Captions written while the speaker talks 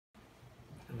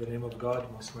the name of God,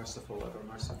 most merciful, ever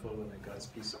merciful, and may God's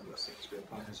peace and blessings be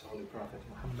upon His holy Prophet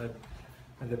Muhammad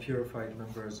and the purified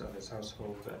members of his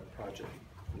household and progeny.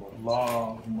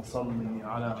 اللهم صل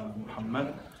على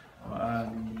محمد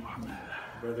وآل محمد.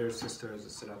 Brothers, sisters,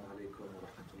 assalamu alaikum wa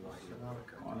rahmatullahi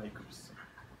wa barakatuh.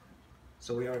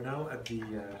 So we are now at the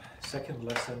second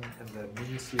lesson in the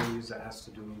mini-series that has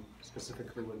to do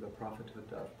specifically with the prophethood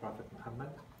of Prophet Muhammad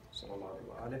sallallahu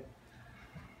alaihi.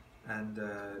 And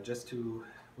just to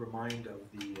remind of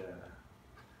the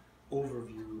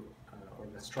overview or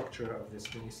the structure of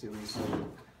this mini-series. So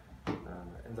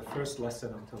in the first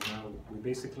lesson until now, we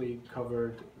basically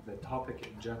covered the topic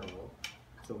in general.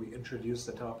 So we introduced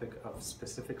the topic of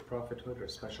specific prophethood or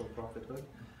special prophethood,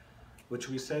 which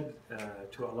we said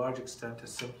to a large extent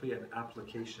is simply an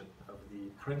application of the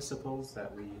principles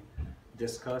that we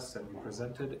discussed and we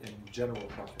presented in general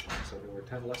prophethood. So there were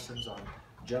 10 lessons on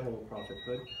general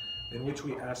prophethood in which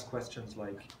we asked questions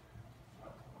like,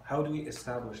 how do we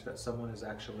establish that someone is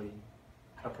actually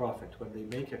a prophet? When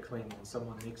they make a claim, when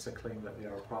someone makes a claim that they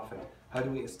are a prophet, how do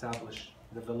we establish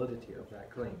the validity of that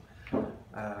claim?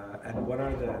 And what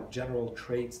are the general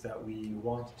traits that we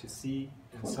want to see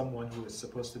in someone who is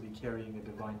supposed to be carrying a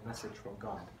divine message from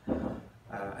God?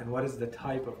 And what is the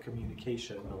type of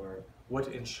communication, or what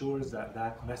ensures that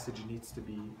that message needs to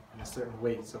be in a certain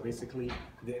way? So basically,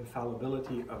 the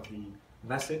infallibility of the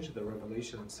message, the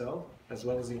revelation itself, as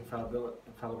well as the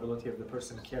infallibility of the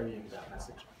person carrying that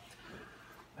message.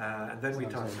 And then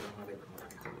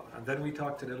we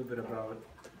talked a little bit about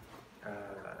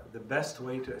the best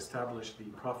way to establish the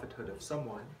prophethood of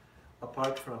someone,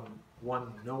 apart from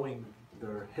one, knowing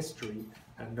their history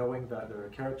and knowing that their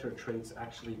character traits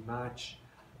actually match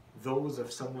those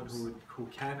of someone who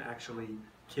can actually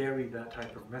carry that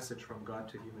type of message from God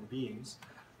to human beings.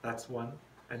 That's one.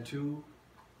 And two,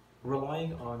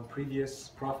 relying on previous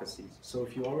prophecies. So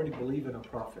if you already believe in a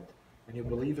prophet and you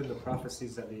believe in the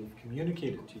prophecies that they've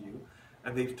communicated to you,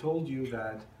 and they've told you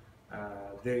that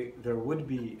there would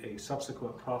be a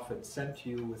subsequent prophet sent to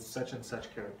you with such and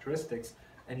such characteristics,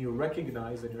 and you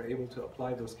recognize and you're able to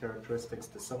apply those characteristics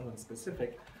to someone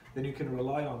specific, then you can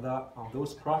rely on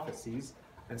those prophecies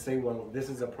and say, well, this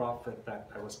is a prophet that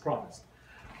I was promised.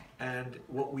 And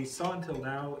what we saw until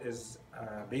now is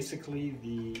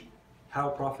basically how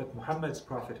Prophet Muhammad's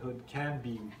prophethood can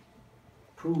be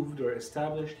proved or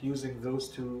established using those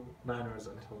two manners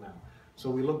until now. So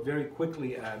we look very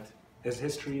quickly at his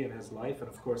history and his life, and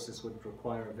of course this would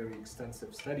require a very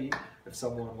extensive study if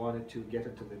someone wanted to get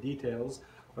into the details,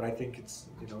 but I think it's,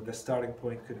 the starting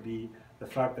point could be the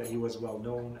fact that he was well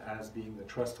known as being the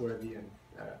trustworthy and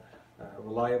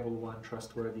reliable one,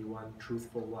 trustworthy one,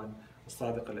 truthful one,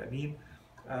 Sadiq al-Amin,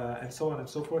 and so on and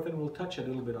so forth, and we'll touch a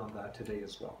little bit on that today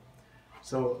as well.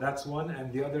 So that's one,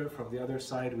 and from the other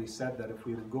side we said that if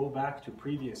we go back to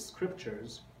previous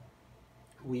scriptures,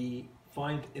 we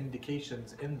find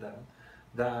indications in them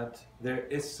that there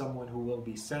is someone who will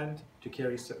be sent to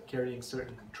carrying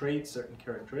certain traits, certain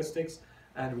characteristics,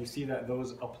 and we see that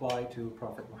those apply to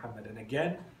Prophet Muhammad. And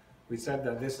again, we said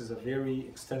that this is a very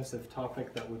extensive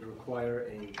topic that would require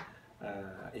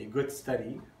a good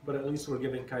study, but at least we're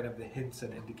giving kind of the hints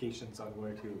and indications on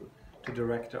where to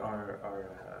direct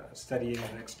our studying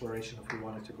and exploration if we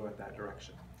wanted to go in that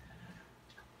direction.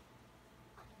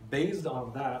 Based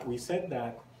on that, we said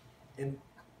that in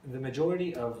the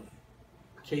majority of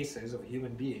cases of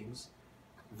human beings,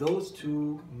 those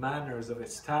two manners of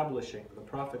establishing the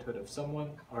prophethood of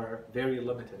someone are very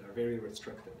limited, are very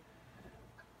restricted.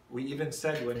 We even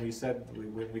said, when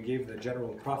we gave the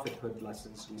general prophethood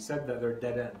lessons, we said that they're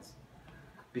dead ends.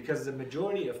 Because the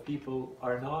majority of people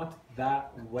are not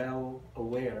that well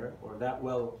aware or that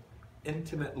well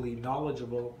intimately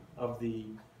knowledgeable of the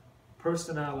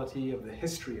personality, of the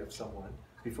history of someone,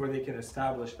 before they can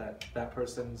establish that that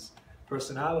person's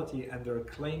personality and their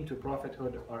claim to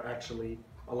prophethood are actually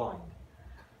aligned.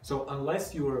 So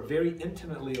unless you are very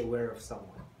intimately aware of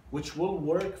someone, which will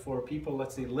work for people,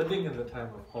 let's say, living in the time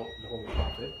of the Holy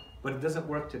Prophet, but it doesn't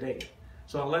work today.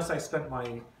 So unless I spent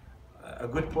a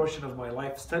good portion of my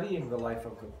life studying the life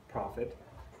of the Prophet,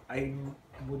 I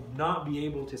would not be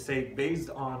able to say,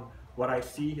 based on what I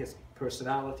see, his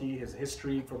personality, his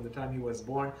history from the time he was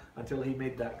born until he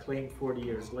made that claim 40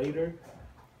 years later,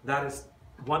 that is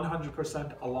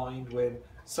 100% aligned with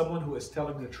someone who is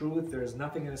telling the truth. There is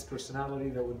nothing in his personality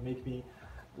that would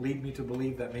lead me to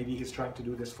believe that maybe he's trying to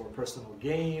do this for personal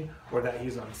gain, or that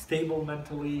he's unstable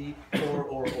mentally,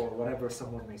 or whatever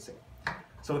someone may say.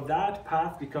 So that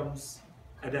path becomes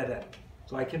a dead end.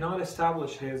 So I cannot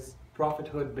establish his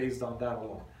prophethood based on that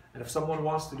alone. And if someone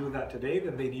wants to do that today,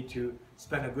 then they need to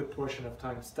spend a good portion of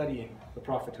time studying the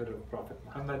prophethood of Prophet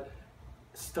Muhammad,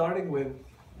 starting with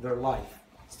their life,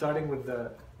 starting with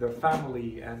their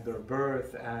family and their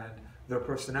birth and their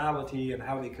personality and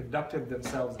how they conducted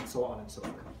themselves and so on and so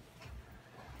forth.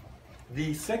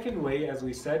 The second way, as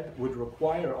we said, would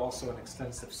require also an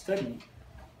extensive study,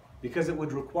 because it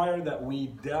would require that we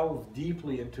delve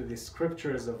deeply into the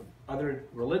scriptures of other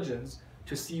religions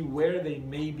to see where they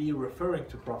may be referring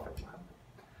to Prophet Muhammad.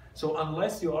 So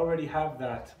unless you already have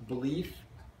that belief,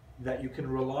 that you can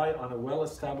rely on a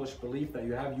well-established belief that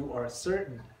you are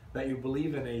certain that you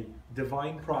believe in a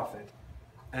divine prophet,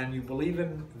 and you believe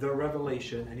in the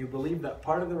revelation, and you believe that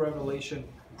part of the revelation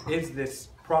is this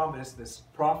promise, this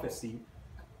prophecy,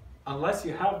 unless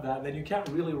you have that, then you can't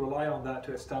really rely on that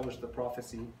to establish the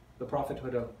prophecy, the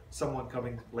prophethood of someone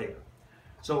coming later.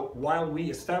 So while we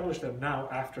establish them now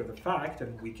after the fact,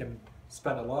 and we can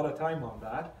spend a lot of time on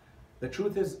that, the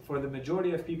truth is, for the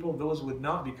majority of people, those would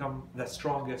not become the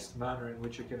strongest manner in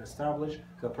which you can establish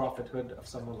the prophethood of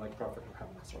someone like Prophet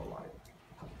Muhammad sallallahu alaihi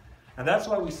wasallam. And that's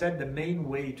why we said the main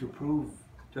way to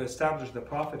establish the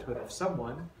prophethood of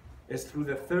someone is through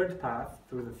the third path,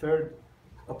 through the third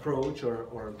approach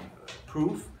or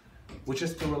proof, which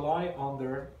is to rely on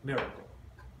their miracle.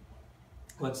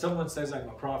 When someone says, I'm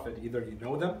a prophet, either you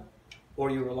know them, or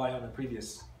you rely on a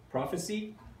previous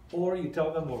prophecy, or you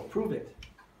tell them, well, prove it.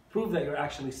 Prove that you're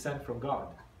actually sent from God.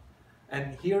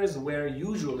 And here is where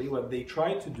usually what they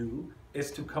try to do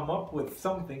is to come up with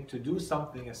something, to do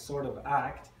something, a sort of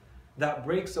act that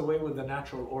breaks away with the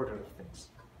natural order of things.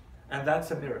 And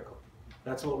that's a miracle.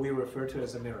 That's what we refer to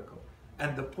as a miracle.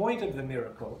 And the point of the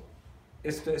miracle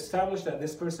is to establish that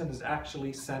this person is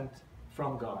actually sent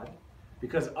from God,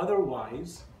 because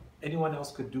otherwise anyone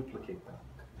else could duplicate that.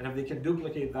 And if they can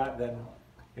duplicate that, then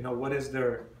what is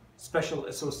their special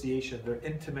association, their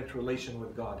intimate relation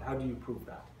with God? How do you prove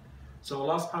that? So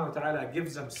Allah subhanahu wa ta'ala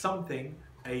gives them something,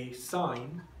 a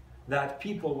sign, that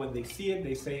people, when they see it,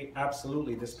 they say,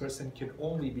 absolutely, this person can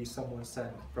only be someone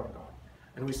sent from God.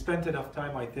 And we spent enough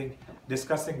time, I think,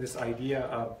 discussing this idea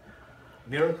of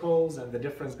miracles and the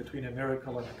difference between a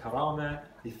miracle and a karama,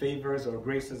 the favors or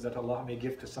graces that Allah may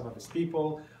give to some of His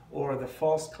people, or the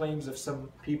false claims of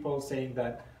some people saying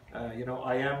that,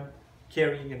 I am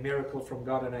carrying a miracle from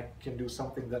God and I can do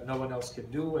something that no one else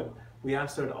can do. And we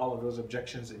answered all of those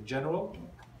objections in general.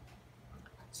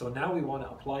 So now we want to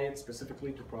apply it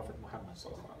specifically to Prophet Muhammad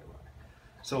sallallahu alaihi wasallam.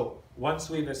 So once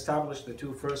we've established the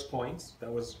two first points, that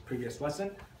was previous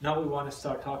lesson, now we want to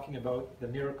start talking about the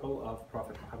miracle of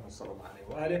Prophet Muhammad sallallahu alaihi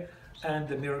wasallam, and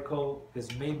the miracle,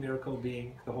 his main miracle,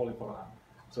 being the Holy Qur'an.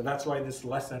 So that's why this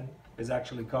lesson is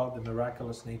actually called the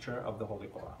miraculous nature of the Holy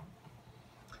Qur'an.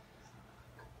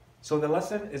 So the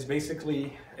lesson is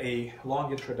basically a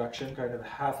long introduction. Kind of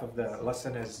half of the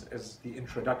lesson is the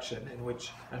introduction, in which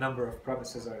a number of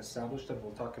premises are established, and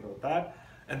we'll talk about that.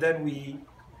 And then we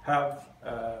have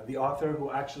the author who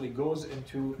actually goes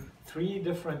into three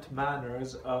different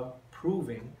manners of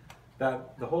proving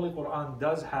that the Holy Qur'an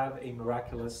does have a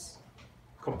miraculous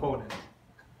component.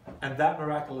 And that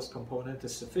miraculous component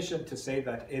is sufficient to say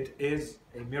that it is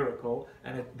a miracle,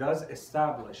 and it does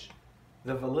establish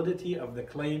the validity of the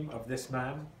claim of this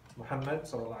man, Muhammad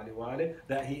sallallahu alaihi wasallam,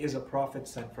 that he is a prophet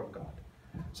sent from God.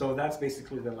 So that's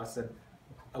basically the lesson.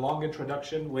 A long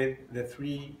introduction with the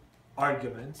three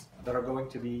arguments that are going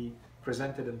to be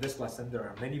presented in this lesson. There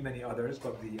are many, many others,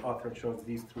 but the author chose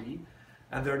these three.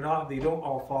 And they don't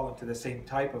all fall into the same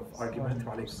type of argument.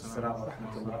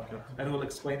 And we'll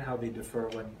explain how they differ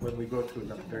when we go through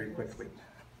them very quickly.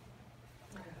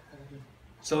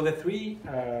 So the three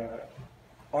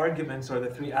arguments, or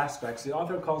the three aspects, the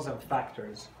author calls them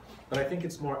factors, but I think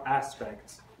it's more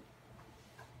aspects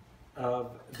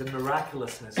of the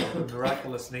miraculousness, or the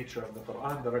miraculous nature of the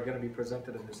Qur'an that are going to be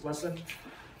presented in this lesson.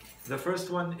 The first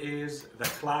one is the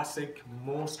classic,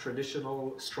 most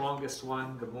traditional, strongest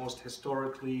one, the most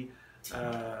historically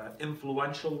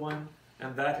influential one,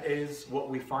 and that is what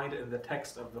we find in the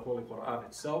text of the Holy Qur'an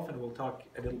itself, and we'll talk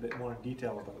a little bit more in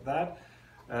detail about that.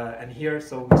 And here,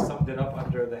 so we summed it up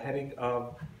under the heading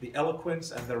of the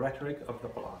eloquence and the rhetoric of the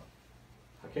Qur'an.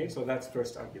 Okay, so that's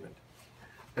first argument.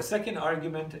 The second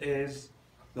argument is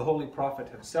the Holy Prophet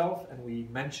himself, and we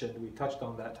touched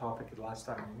on that topic the last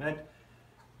time we met.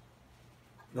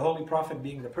 The Holy Prophet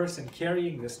being the person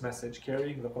carrying this message,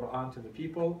 carrying the Qur'an to the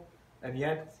people, and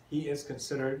yet he is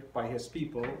considered by his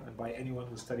people and by anyone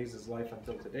who studies his life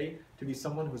until today to be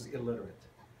someone who's illiterate.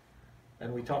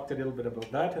 And we talked a little bit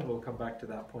about that, and we'll come back to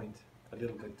that point a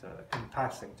little bit in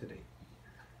passing today.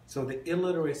 So the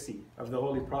illiteracy of the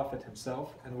Holy Prophet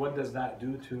himself, and what does that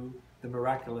do to the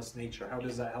miraculous nature. How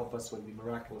does that help us with the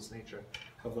miraculous nature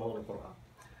of the Holy Qur'an?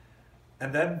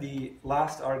 And then the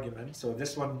last argument, so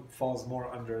this one falls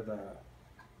more under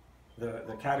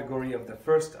the category of the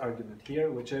first argument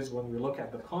here, which is when we look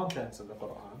at the contents of the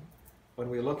Qur'an, when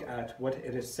we look at what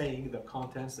it is saying, the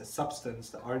contents, the substance,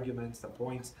 the arguments, the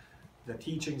points, the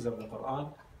teachings of the Qur'an,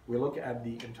 we look at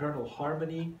the internal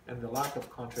harmony and the lack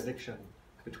of contradiction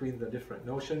between the different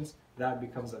notions. That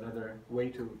becomes another way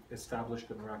to establish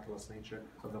the miraculous nature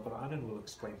of the Qur'an, and we'll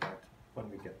explain that when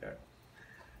we get there.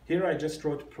 Here I just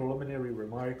wrote preliminary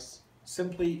remarks,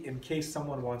 simply in case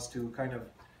someone wants to kind of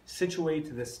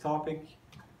situate this topic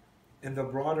in the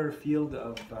broader field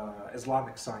of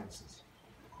Islamic sciences.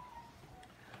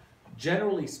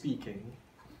 Generally speaking,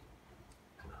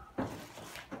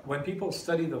 when people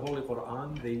study the Holy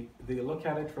Qur'an, they look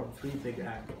at it from three big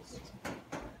angles.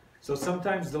 So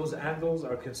sometimes those angles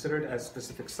are considered as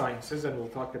specific sciences, and we'll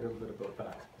talk a little bit about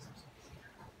that.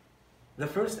 The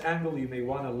first angle you may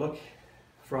want to look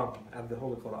from at the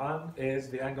Holy Qur'an is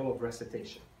the angle of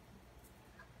recitation.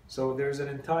 So there's an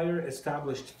entire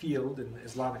established field in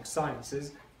Islamic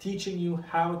sciences teaching you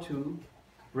how to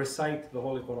recite the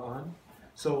Holy Qur'an.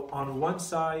 So on one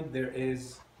side there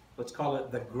is, let's call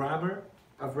it the grammar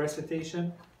of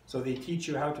recitation. So they teach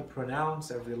you how to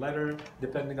pronounce every letter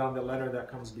depending on the letter that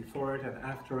comes before it and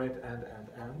after it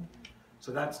and.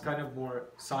 So that's kind of more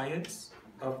science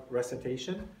of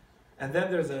recitation. And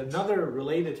then there's another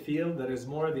related field that is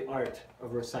more the art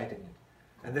of reciting it.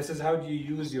 And this is how do you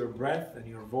use your breath and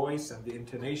your voice and the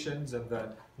intonations and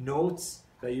the notes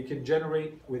that you can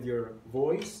generate with your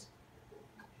voice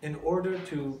in order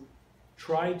to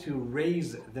try to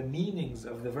raise the meanings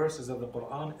of the verses of the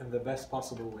Qur'an in the best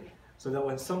possible way. So that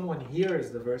when someone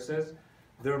hears the verses,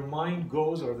 their mind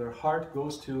goes or their heart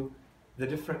goes to the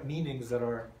different meanings that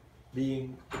are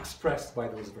being expressed by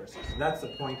those verses. That's the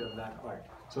point of that art.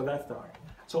 So that's the art.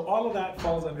 So all of that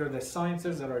falls under the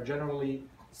sciences that are generally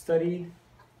studied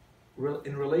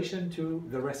in relation to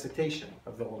the recitation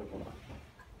of the Holy Qur'an.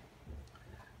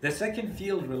 The second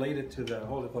field related to the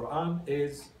Holy Qur'an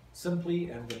is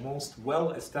simply and the most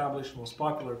well-established, most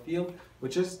popular field,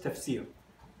 which is tafsir,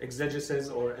 exegesis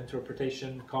or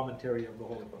interpretation, commentary of the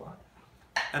Holy Qur'an.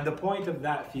 And the point of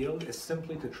that field is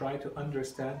simply to try to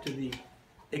understand to the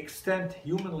extent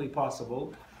humanly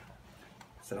possible,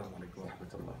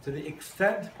 to the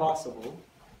extent possible,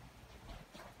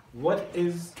 what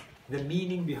is the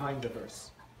meaning behind the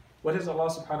verse. What is Allah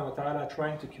subhanahu wa ta'ala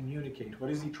trying to communicate? What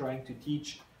is He trying to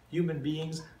teach human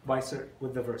beings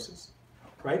with the verses?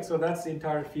 Right? So that's the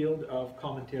entire field of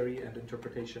commentary and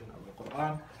interpretation of the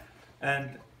Qur'an.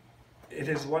 And it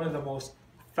is one of the most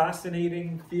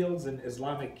fascinating fields in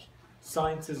Islamic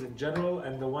sciences in general,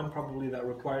 and the one probably that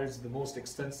requires the most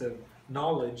extensive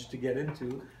knowledge to get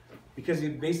into, because you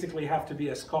basically have to be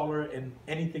a scholar in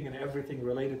anything and everything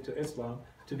related to Islam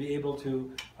to be able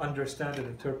to understand and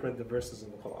interpret the verses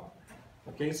of the Qur'an.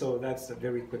 Okay, so that's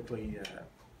very quickly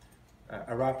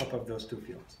a wrap-up of those two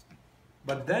fields.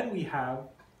 But then we have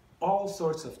all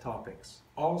sorts of topics,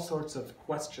 all sorts of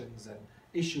questions and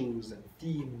issues and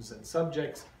themes and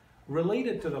subjects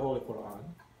related to the Holy Qur'an,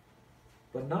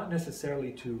 but not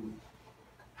necessarily to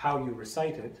how you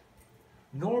recite it,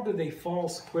 nor do they fall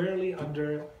squarely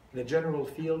under the general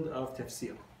field of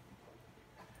tafsir.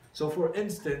 So for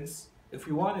instance, if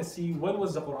we want to see when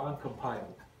was the Qur'an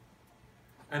compiled,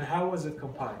 and how was it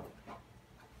compiled,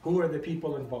 who are the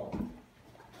people involved,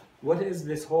 what is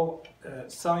this whole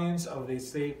science of, they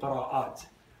say, qira'at.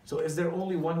 So is there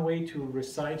only one way to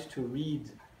recite, to read,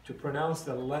 to pronounce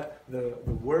the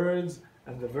words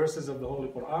and the verses of the Holy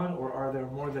Qur'an, or are there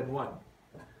more than one?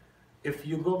 If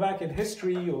you go back in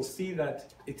history, you'll see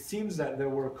that it seems that there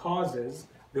were causes,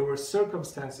 there were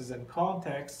circumstances and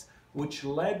contexts which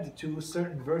led to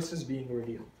certain verses being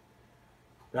revealed.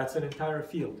 That's an entire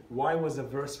field. Why was a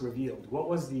verse revealed? What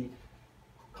was the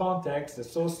context, the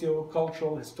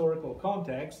socio-cultural, historical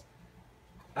context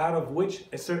out of which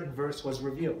a certain verse was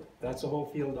revealed? That's a whole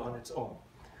field on its own.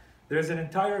 There's an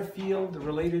entire field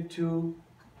related to,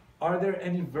 are there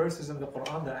any verses in the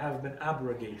Qur'an that have been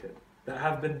abrogated, that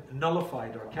have been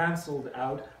nullified or cancelled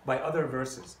out by other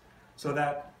verses, so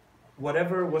that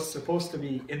whatever was supposed to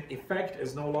be in effect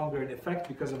is no longer in effect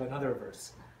because of another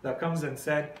verse that comes and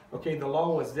said, okay, the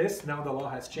law was this, now the law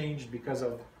has changed because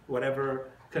of whatever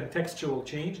contextual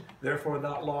change, therefore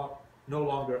that law no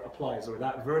longer applies, or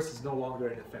that verse is no longer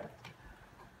in effect.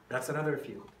 That's another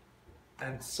field.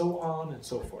 And so on and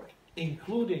so forth,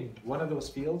 including one of those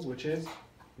fields, which is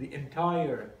the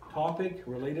entire topic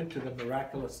related to the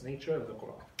miraculous nature of the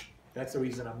Qur'an. That's the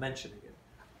reason I'm mentioning it.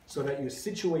 So that you're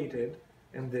situated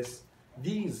in this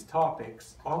these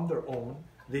topics on their own,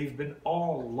 they've been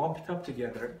all lumped up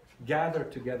together,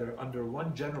 gathered together under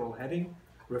one general heading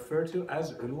referred to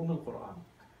as Ulum al-Qur'an.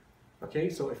 Okay,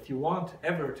 so if you want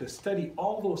ever to study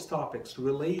all those topics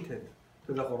related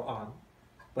to the Qur'an,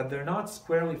 but they're not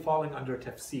squarely falling under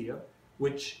tafsir,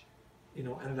 which, you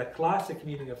know, in the classic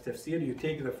meaning of tafsir, you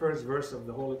take the first verse of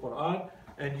the Holy Qur'an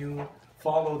and you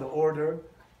follow the order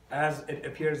as it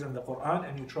appears in the Qur'an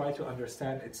and you try to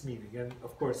understand its meaning. And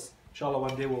of course, inshallah,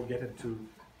 one day we'll get into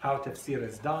how tafsir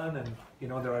is done, and you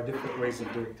know, there are different ways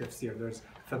of doing tafsir. There's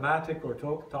thematic or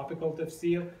topical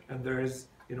tafsir, and there is,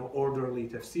 you know, orderly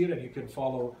tafsir, and you can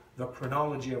follow the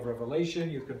chronology of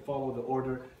revelation, you can follow the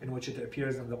order in which it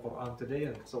appears in the Qur'an today,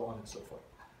 and so on and so forth.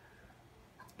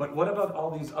 But what about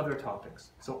all these other topics?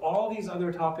 So all these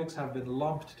other topics have been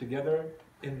lumped together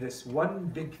in this one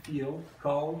big field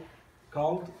called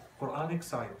Quranic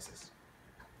sciences.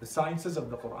 The sciences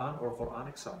of the Qur'an, or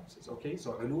Quranic sciences. Okay,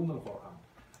 so Ulum al-Qur'an.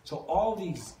 So all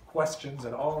these questions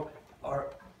and all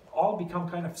become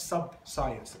kind of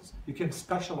sub-sciences. You can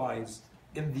specialize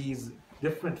in these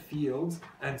different fields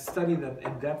and study them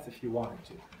in depth if you wanted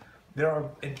to. There are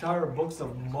entire books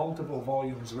of multiple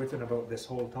volumes written about this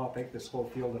whole topic, this whole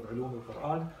field of Ulum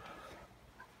al-Qur'an.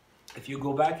 If you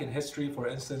go back in history, for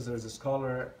instance, there's a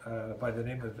scholar by the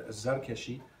name of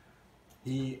Zarkashi.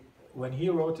 When he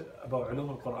wrote about Ulum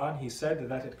al-Qur'an, he said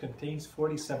that it contains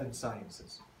 47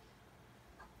 sciences.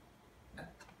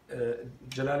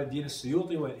 Jalaluddin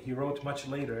al-Suyuti, when he wrote much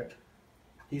later,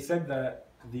 he said that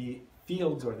the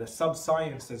fields or the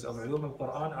sub-sciences of Ulum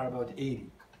al-Qur'an are about 80.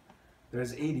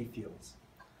 There's 80 fields.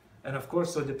 And of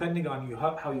course, so depending on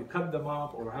how you cut them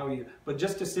up, or but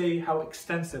just to say how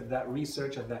extensive that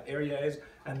research and that area is,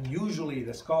 and usually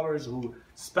the scholars who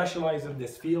specialize in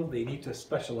this field, they need to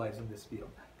specialize in this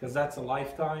field, because that's a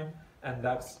lifetime, and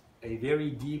that's a very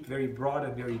deep, very broad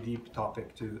and very deep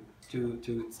topic to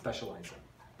specialize in.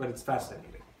 But it's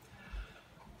fascinating.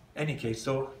 Any case,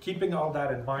 so keeping all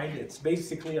that in mind, it's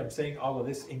basically, I'm saying all of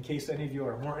this in case any of you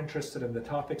are more interested in the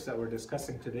topics that we're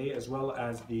discussing today, as well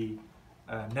as the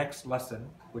next lesson,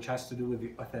 which has to do with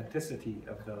the authenticity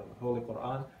of the Holy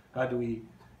Qur'an. How do we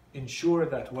ensure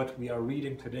that what we are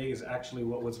reading today is actually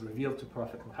what was revealed to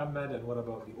Prophet Muhammad, and what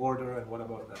about the order, and what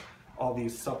about all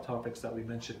these subtopics that we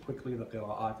mentioned quickly, the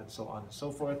qira'at and so on and so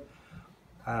forth.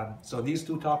 So these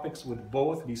two topics would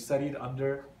both be studied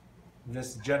under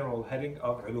this general heading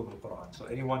of Ulum al-Qur'an. So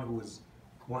anyone who is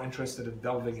more interested in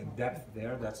delving in depth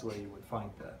there, that's where you would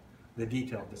find the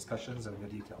detailed discussions and the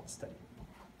detailed study.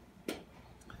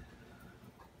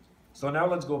 So now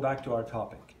let's go back to our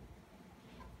topic.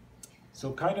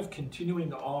 So kind of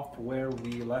continuing off where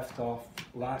we left off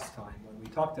last time, when we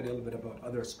talked a little bit about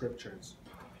other scriptures.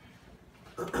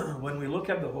 When we look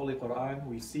at the Holy Qur'an,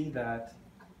 we see that,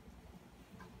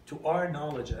 to our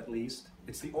knowledge at least,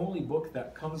 it's the only book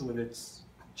that comes with its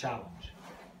challenge.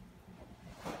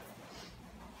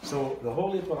 So the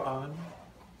Holy Qur'an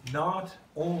not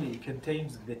only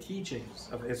contains the teachings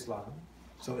of Islam,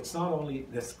 so it's not only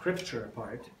the scripture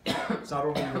part, it's not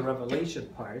only the revelation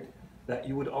part that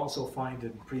you would also find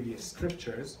in previous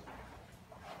scriptures,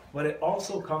 but it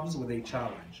also comes with a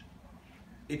challenge.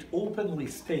 It openly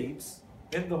states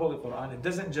in the Holy Qur'an, it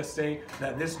doesn't just say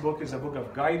that this book is a book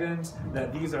of guidance,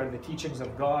 that these are the teachings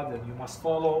of God that you must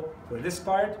follow. For this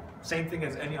part, same thing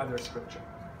as any other scripture,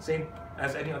 same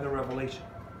as any other revelation.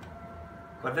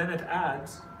 But then it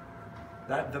adds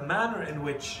that the manner in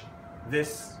which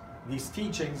these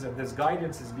teachings and this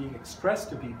guidance is being expressed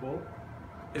to people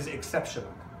is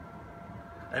exceptional.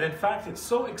 And in fact, it's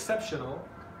so exceptional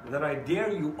that I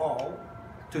dare you all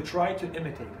to try to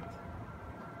imitate it.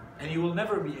 And you will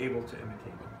never be able to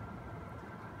imitate it.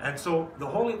 And so the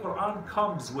Holy Qur'an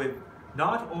comes with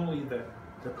not only the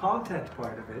content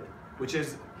part of it, which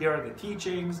is, here are the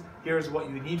teachings, here's what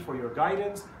you need for your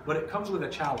guidance, but it comes with a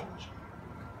challenge,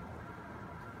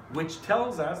 which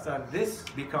tells us that this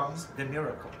becomes the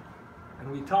miracle.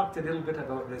 And we talked a little bit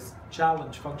about this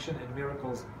challenge function in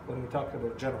miracles when we talked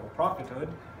about general prophethood.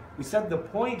 We said the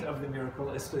point of the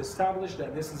miracle is to establish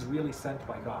that this is really sent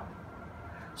by God.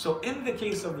 So in the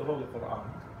case of the Holy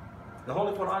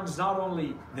Qur'an is not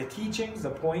only the teachings, the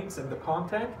points, and the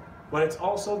content, but it's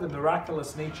also the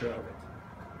miraculous nature of it.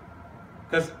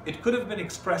 Because it could have been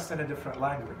expressed in a different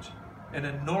language, in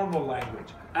a normal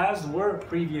language, as were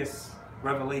previous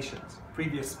revelations,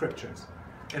 previous scriptures.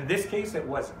 In this case, it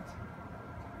wasn't.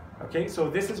 Okay, so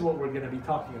this is what we're going to be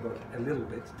talking about a little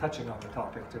bit, touching on the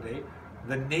topic today,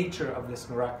 the nature of this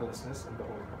miraculousness in the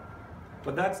Holy Qur'an.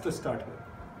 But that's to start with.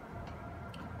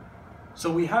 So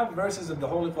we have verses in the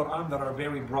Holy Qur'an that are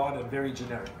very broad and very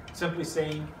generic, simply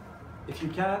saying, if you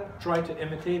can, try to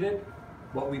imitate it,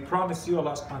 what we promise you,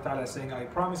 Allah subhanahu wa ta'ala is saying, I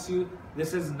promise you,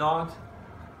 this is not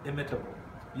imitable.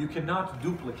 You cannot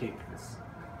duplicate this.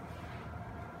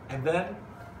 And then,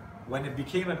 when it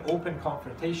became an open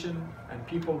confrontation and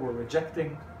people were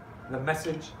rejecting the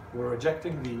message, were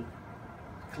rejecting the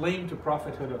claim to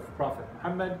prophethood of Prophet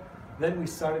Muhammad, then we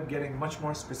started getting much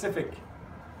more specific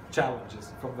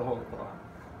challenges from the Holy Qur'an.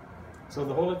 So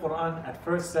the Holy Qur'an at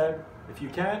first said, if you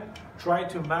can, try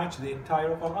to match the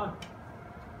entire Qur'an.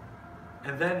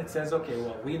 And then it says, okay,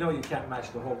 well, we know you can't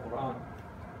match the whole Qur'an,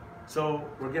 so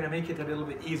we're going to make it a little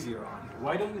bit easier on you.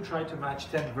 Why don't you try to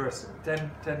match 10 verses,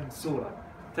 10 surah,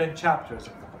 10 chapters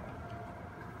of the Qur'an?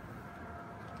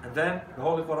 And then the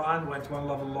Holy Qur'an went one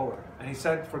level lower, and he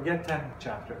said, forget 10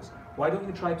 chapters. Why don't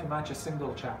you try to match a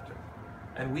single chapter?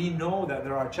 And we know that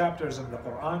there are chapters in the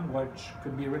Qur'an which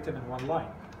could be written in one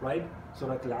line, right?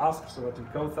 Surah Al-Asr, Surah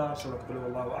Al-Kawthar, Surah Qul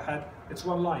Huwallahu Ahad. It's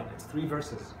one line, it's 3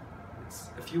 verses. It's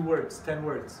a few words, 10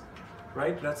 words,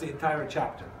 right? That's the entire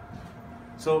chapter.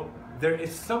 So there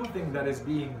is something that is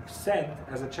being said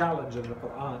as a challenge in the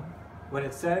Qur'an when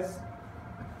it says,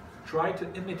 try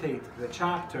to imitate the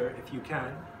chapter if you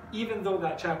can, even though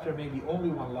that chapter may be only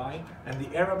one line, and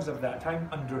the Arabs of that time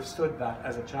understood that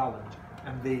as a challenge,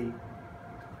 and they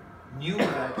knew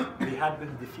that they had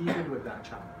been defeated with that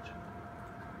challenge.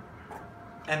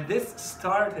 And this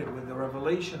started with the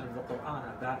revelation of the Qur'an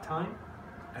at that time,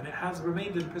 and it has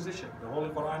remained in position. The Holy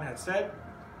Qur'an had said,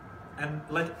 and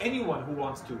let anyone who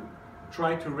wants to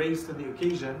try to raise to the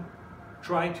occasion,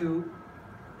 try to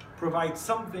provide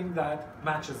something that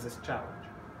matches this challenge.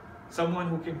 Someone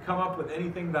who can come up with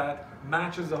anything that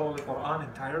matches the Holy Qur'an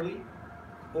entirely,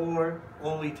 or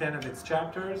only 10 of its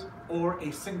chapters, or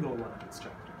a single one of its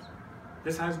chapters.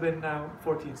 This has been now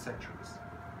 14 centuries.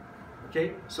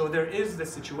 Okay, so there is the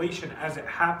situation as it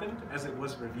happened, as it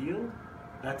was revealed.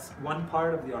 That's one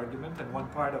part of the argument and one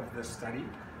part of the study.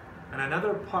 And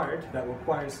another part that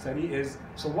requires study is,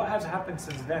 so what has happened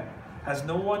since then? Has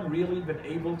no one really been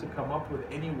able to come up with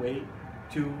any way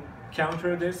to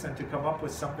counter this and to come up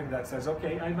with something that says,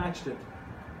 okay, I matched it,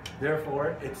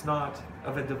 therefore it's not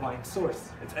of a divine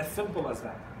source? It's as simple as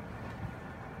that.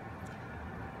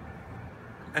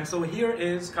 And so here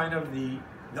is kind of the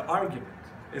argument,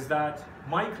 is that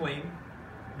my claim,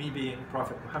 me being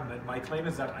Prophet Muhammad, my claim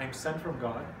is that I'm sent from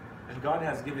God, and God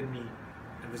has given me,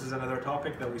 and this is another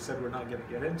topic that we said we're not going to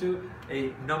get into,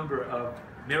 a number of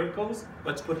miracles.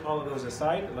 Let's put all of those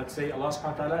aside. Let's say Allah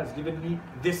subhanahu wa ta'ala has given me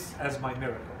this as my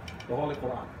miracle, the Holy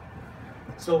Qur'an.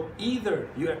 So either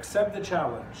you accept the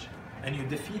challenge and you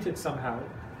defeat it somehow,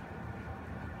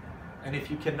 and if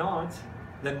you cannot,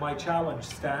 then my challenge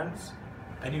stands,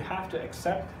 and you have to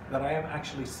accept that I am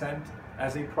actually sent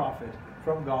as a prophet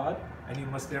from God, and you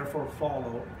must therefore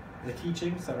follow the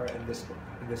teachings that are in this book,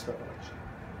 in this revelation.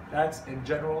 That's in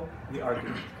general the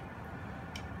argument.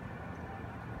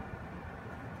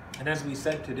 And as we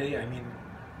said today, I mean,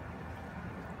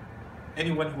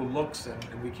 anyone who looks,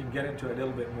 and we can get into a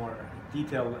little bit more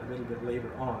detail a little bit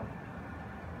later on,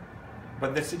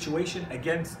 but the situation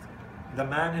against the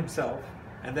man himself,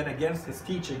 and then against his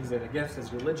teachings, and against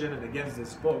his religion, and against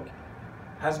this book,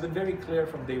 has been very clear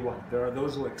from day one. There are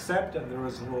those who accept, and there are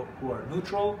those who are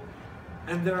neutral,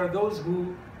 and there are those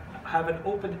who have an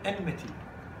open enmity,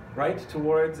 right,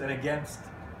 towards and against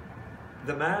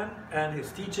the man and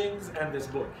his teachings and this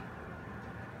book.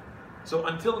 So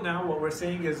until now, what we're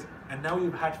saying is, and now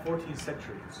you've had 14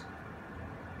 centuries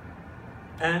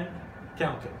and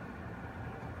counting.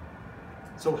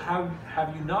 So how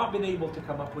have you not been able to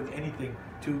come up with anything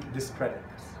to discredit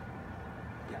this?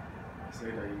 Yeah.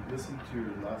 Said I listened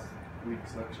to last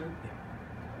week's lecture,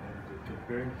 and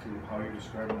comparing to how you're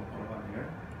describing the Quran here,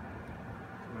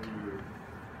 when you're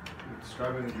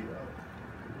describing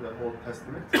the Old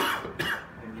Testament,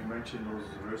 and you mentioned those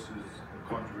verses, the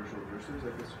controversial verses,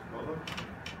 I guess you call them,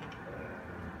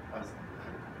 as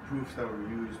proofs that were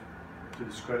used to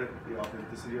discredit the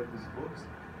authenticity of these books.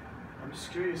 I'm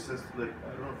just curious as to, like, I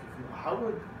don't know if you, how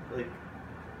would, like,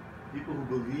 people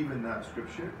who believe in that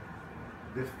scripture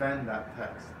defend that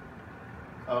text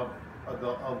of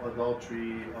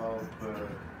adultery, of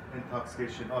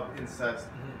intoxication, of incest,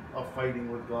 of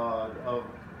fighting with God, of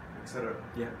etc.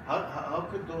 Yeah. How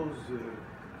could those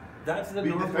that's the be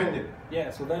normal, defended?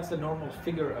 Yeah, so that's the normal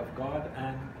figure of God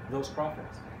and those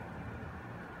prophets.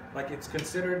 Like, it's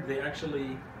considered, they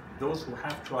actually, those who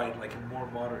have tried, like in more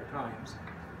modern times,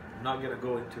 I'm not going to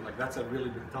go into, like, that's a really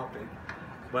big topic,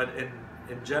 but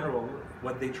in general,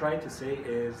 what they try to say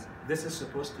is, this is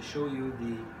supposed to show you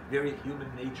the very human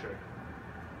nature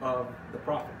of the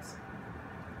prophets.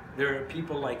 There are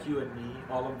people like you and me,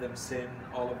 all of them sin,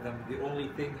 all of them, the only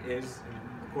thing is,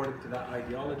 according to that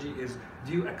ideology is,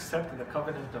 do you accept the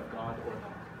covenant of God or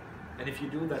not? And if you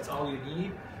do, that's all you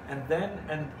need. And then,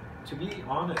 and to be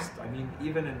honest, I mean,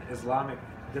 even in Islamic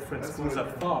different schools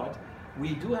of thought,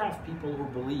 we do have people who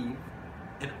believe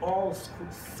in all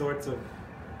sorts of,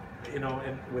 you know,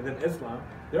 within Islam,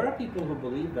 there are people who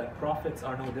believe that prophets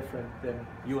are no different than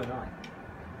you and I.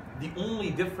 The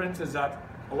only difference is that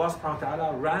Allah subhanahu wa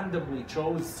ta'ala randomly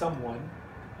chose someone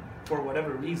for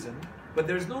whatever reason, but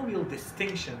there's no real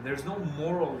distinction, there's no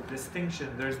moral distinction,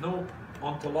 there's no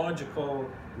ontological,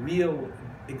 real,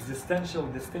 existential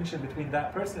distinction between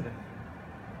that person and me.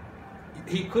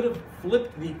 He could have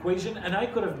flipped the equation and I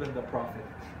could have been the prophet,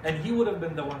 and he would have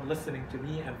been the one listening to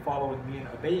me and following me and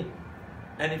obeying me.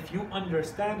 And if you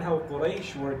understand how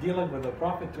Quraysh were dealing with the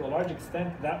prophet to a large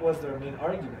extent, that was their main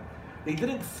argument. They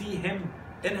didn't see him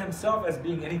in himself as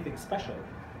being anything special.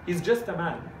 He's just a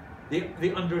man.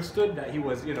 They understood that he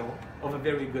was, you know, of a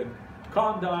very good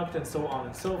conduct and so on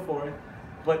and so forth,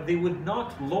 but they would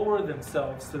not lower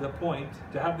themselves to the point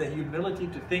to have the humility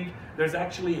to think there's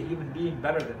actually a human being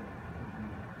better than me.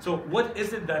 So what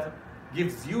is it that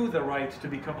gives you the right to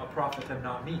become a prophet and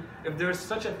not me? If there's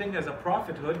such a thing as a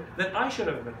prophethood, then I should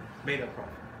have been made a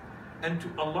prophet. And to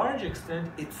a large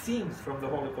extent, it seems from the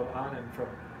Holy Qur'an and from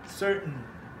certain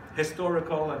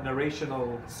historical and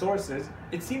narrational sources,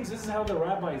 it seems this is how the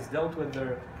rabbis dealt with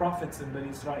their prophets in Bani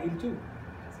Israel too.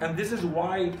 And this is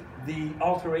why the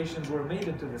alterations were made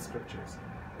into the scriptures.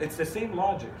 It's the same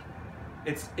logic.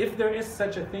 It's if there is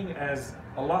such a thing as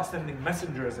Allah sending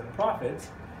messengers and prophets,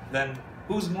 then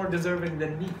who's more deserving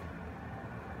than me?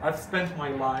 I've spent my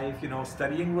life, you know,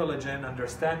 studying religion,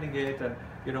 understanding it, and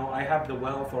you know, I have the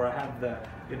wealth, or I have the,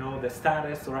 you know, the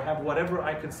status, or I have whatever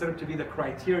I consider to be the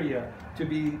criteria to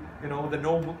be, you know,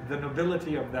 the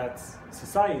nobility of that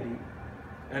society.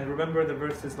 And remember the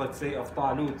verses, let's say, of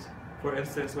Talut, for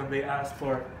instance, when they asked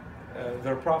for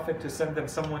their prophet to send them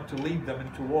someone to lead them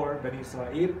into war, Bani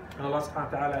Israel, and Allah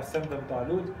subhanahu wa ta'ala sent them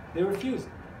Talut, they refused.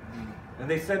 And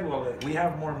they said, well, we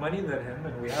have more money than him,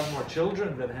 and we have more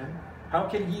children than him. How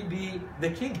can he be the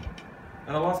king?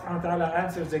 And Allah subhanahu wa ta'ala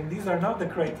answers saying, these are not the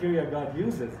criteria God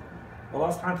uses.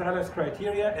 Allah subhanahu wa ta'ala's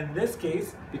criteria in this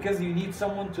case, because you need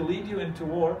someone to lead you into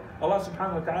war, Allah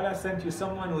subhanahu wa ta'ala sent you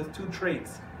someone with two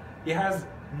traits. He has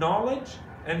knowledge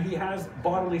and he has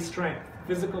bodily strength,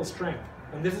 physical strength.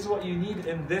 And this is what you need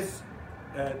in this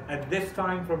at this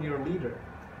time from your leader,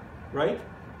 right?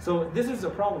 So this is a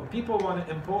problem. People want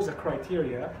to impose a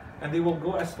criteria, and they will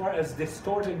go as far as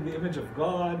distorting the image of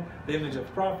God, the image of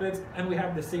prophets, and we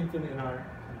have the same thing in our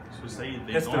history.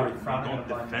 They don't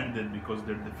defend it because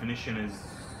their definition is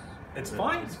it's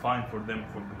fine. It's fine for them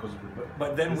because of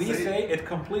but then we say it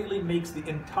completely makes the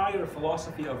entire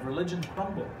philosophy of religion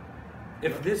crumble.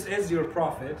 If this is your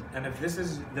prophet, and if this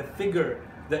is the figure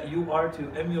that you are to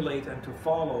emulate and to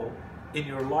follow in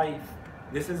your life,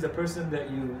 this is the person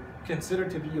that you consider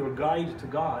to be your guide to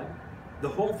God, the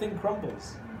whole thing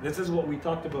crumbles. This is what we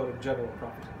talked about in general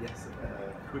prophethood. Yes.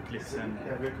 quickly send.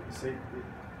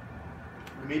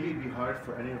 Maybe it'd be hard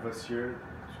for any of us here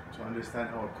to understand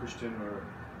how a Christian or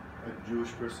a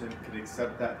Jewish person could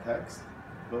accept that text.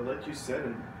 But like you said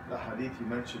in the hadith you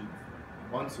mentioned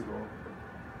months ago,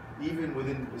 even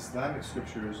within Islamic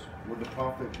scriptures, with the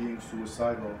Prophet being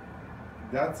suicidal,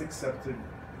 that's accepted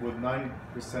with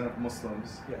 90% of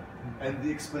Muslims. Yeah. And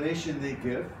the explanation they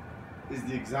give is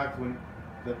the exact one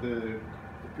that the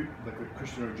like a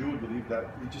Christian or Jew would believe, that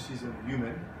he's a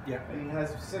human, yeah, and he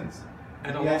has sins.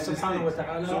 And Allah subhanahu wa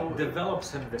ta'ala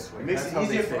develops him this way. It makes it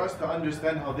easier for us to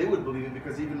understand how they would believe it,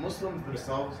 because even Muslims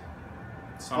themselves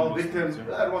fall victims,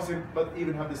 I don't want to say, but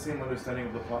even have the same understanding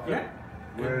of the Prophet. Yeah.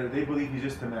 Where they believe he's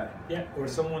just a man. Yeah, or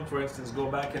someone, for instance,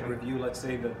 go back and review, let's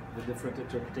say, the different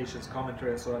interpretations,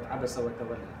 commentary, so Abasa wa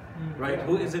Tawalla. Right?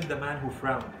 Who is it the man who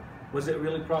frowned? Was it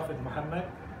really Prophet Muhammad?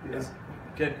 Yes.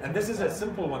 Okay, and this is a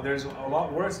simple one. There's a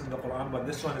lot worse in the Quran, but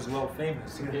this one is well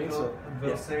famous. Okay,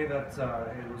 they'll say that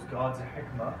it was God's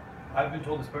hikmah. I've been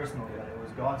told this personally, that it was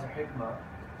God's hikmah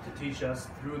to teach us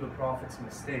through the Prophet's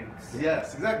mistakes.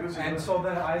 Yes, exactly. And so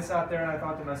then I sat there and I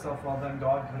thought to myself, well then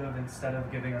God could have, instead of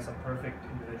giving us a perfect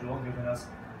individual, given us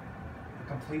a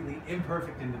completely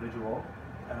imperfect individual,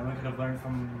 and we could have learned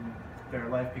from their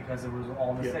life because it was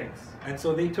all mistakes. Yeah. And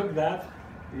so they took that,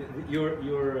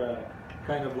 your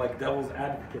kind of like devil's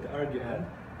advocate argument,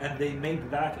 and they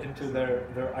made that into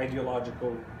their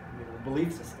ideological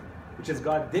belief system, which is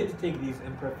God did take these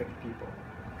imperfect people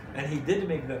and he did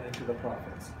make them into the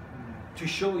prophets to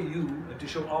show you and to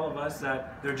show all of us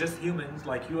that they're just humans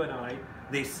like you and I.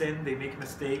 They sin, they make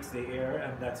mistakes, they err,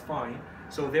 and that's fine.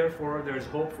 So therefore there's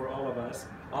hope for all of us.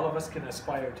 All of us can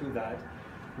aspire to that.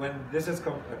 when this is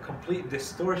a complete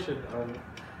distortion of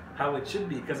how it should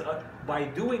be. Because by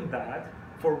doing that,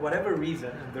 for whatever reason,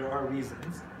 and there are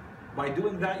reasons, by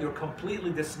doing that you're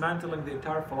completely dismantling the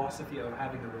entire philosophy of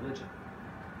having a religion.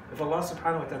 If Allah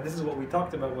subhanahu wa ta'ala, this is what we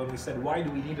talked about when we said, why do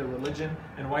we need a religion,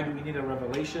 and why do we need a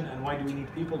revelation, and why do we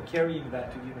need people carrying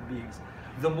that to human beings?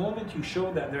 The moment you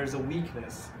show that there's a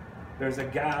weakness, there's a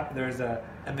gap, there's a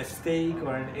mistake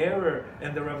or an error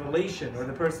in the revelation or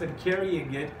the person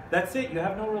carrying it, that's it, you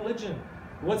have no religion.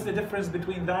 What's the difference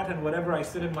between that and whatever I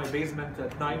sit in my basement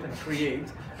at night and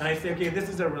create, and I say, okay, this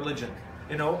is a religion.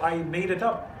 You know, I made it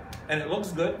up, and it looks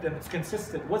good, and it's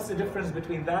consistent. What's the difference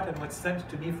between that and what's sent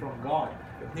to me from God?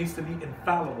 It needs to be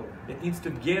infallible. It needs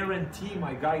to guarantee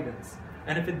my guidance.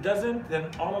 And if it doesn't, then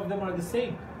all of them are the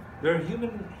same. They're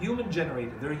human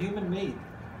generated, they're human made.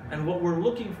 And what we're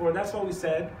looking for, that's why we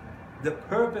said, the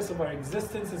purpose of our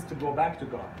existence is to go back to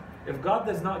God. If God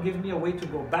does not give me a way to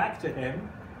go back to Him,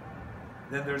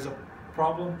 then there's a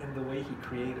problem in the way He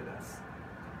created us.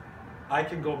 I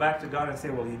can go back to God and say,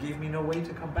 well, you gave me no way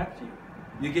to come back to you.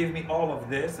 You gave me all of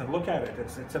this, and look at it,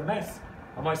 it's a mess.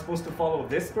 Am I supposed to follow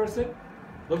this person?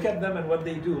 Look at them and what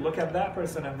they do. Look at that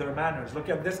person and their manners. Look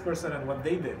at this person and what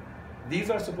they did. These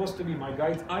are supposed to be my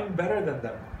guides. I'm better than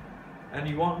them. And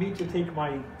you want me to take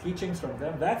my teachings from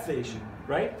them? That's the issue,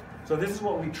 right? So this is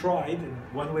what we tried in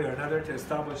one way or another to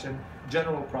establish in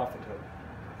general prophethood.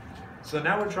 So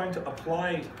now we're trying to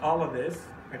apply all of this.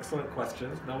 Excellent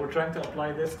questions. Now we're trying to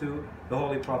apply this to the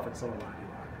Holy Prophet ﷺ.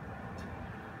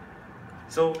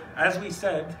 So as we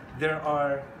said, there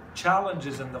are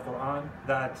challenges in the Qur'an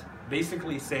that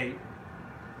basically say,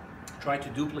 try to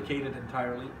duplicate it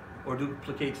entirely, or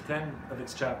duplicate 10 of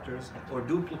its chapters, or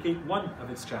duplicate 1 of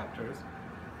its chapters.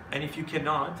 And if you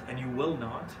cannot, and you will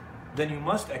not, then you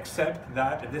must accept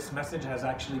that this message has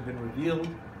actually been revealed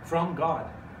from God.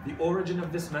 The origin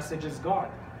of this message is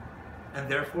God. And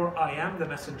therefore, I am the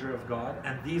messenger of God,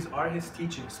 and these are His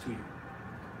teachings to you.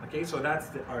 Okay, so that's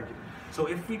the argument. So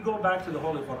if we go back to the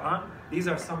Holy Qur'an, these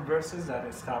are some verses that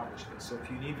establish this. So if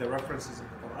you need the references in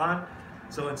the Qur'an,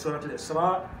 so in Surah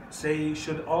Al-Isra, say,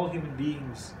 should all human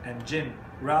beings and jinn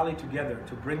rally together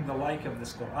to bring the like of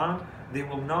this Qur'an, they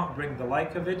will not bring the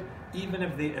like of it, even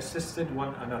if they assisted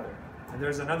one another. And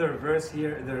there's another verse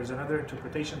here, there's another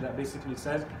interpretation that basically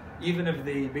says, even if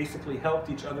they basically helped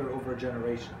each other over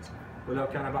generations.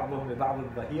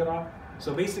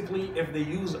 So basically, if they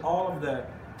use all of the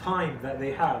time that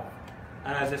they have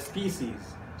as a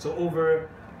species, so over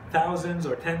thousands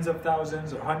or tens of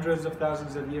thousands or hundreds of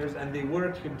thousands of years, and they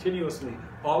work continuously,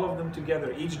 all of them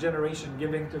together, each generation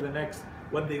giving to the next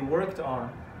what they worked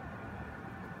on,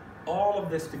 all of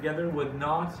this together would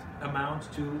not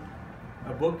amount to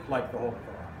a book like the Holy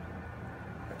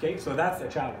Quran. Okay, so that's a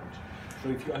challenge. So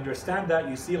if you understand that,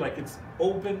 you see like it's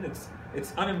open,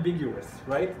 it's unambiguous,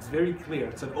 right? It's very clear,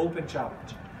 it's an open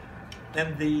challenge.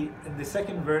 And in the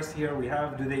second verse here we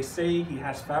have, do they say he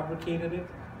has fabricated it?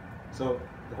 So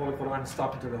the Holy Quran is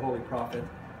talking to the Holy Prophet.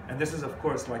 And this is of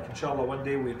course like inshallah one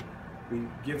day we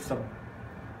give some,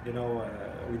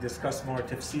 we discuss more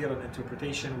tafsir and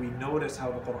interpretation, we notice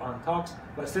how the Quran talks.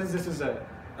 But since this is a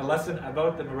lesson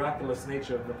about the miraculous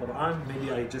nature of the Quran,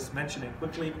 maybe I just mention it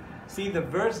quickly. See, the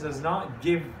verse does not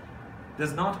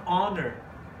honor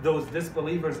those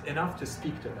disbelievers enough to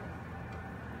speak to them.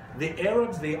 The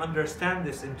Arabs, they understand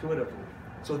this intuitively.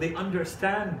 So they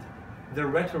understand the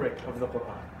rhetoric of the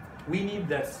Quran. We need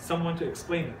someone to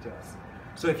explain it to us.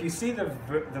 So if you see the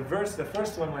verse, the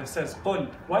first one when it says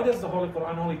قُلْ, why does the Holy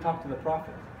Quran only talk to the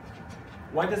Prophet?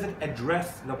 Why does it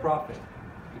address the Prophet?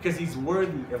 Because he's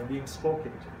worthy of being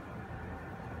spoken to.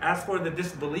 As for the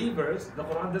disbelievers, the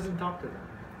Quran doesn't talk to them.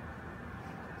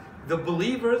 The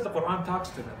believers, the Quran talks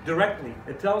to them directly.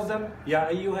 It tells them, Ya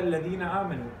ayyuha alladhina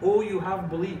amanu, O you have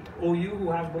believed, O you who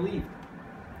have believed.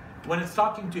 When it's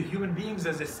talking to human beings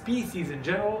as a species in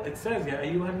general, it says, Ya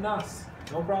ayyuha nas,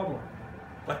 no problem.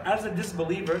 But as a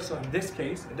disbeliever, so in this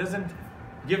case, it doesn't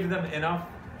give them enough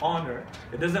honor.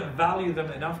 It doesn't value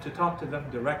them enough to talk to them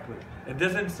directly. It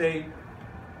doesn't say,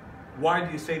 why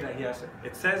do you say that he has it?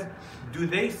 It says, do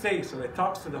they say, so it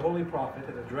talks to the Holy Prophet,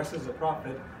 it addresses the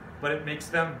Prophet, but it makes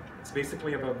them, it's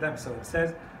basically about them. So it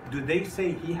says, do they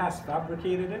say he has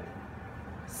fabricated it?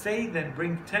 Say then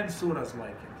bring 10 surahs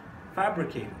like it.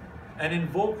 Fabricate it. And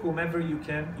invoke whomever you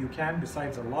can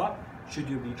besides Allah, should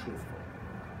you be truthful.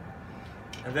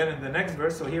 And then in the next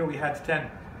verse, so here we had 10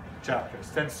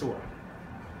 chapters, 10 surah.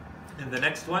 In the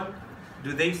next one,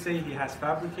 do they say he has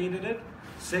fabricated it?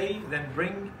 Say then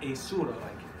bring a surah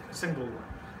like it, a single one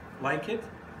like it,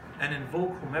 and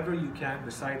invoke whomever you can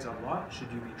besides Allah,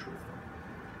 should you be truthful.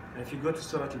 And if you go to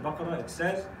Surah Al-Baqarah, it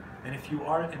says, and if you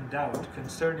are in doubt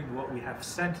concerning what we have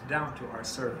sent down to our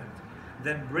servant,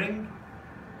 then bring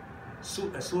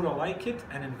a surah like it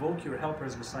and invoke your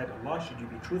helpers beside Allah should you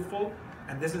be truthful.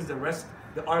 And this is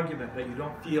the argument that you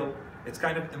don't feel, it's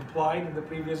kind of implied in the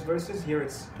previous verses, here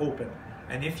it's open.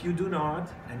 And if you do not,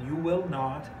 and you will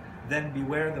not, then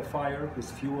beware the fire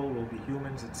whose fuel will be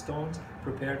humans and stones,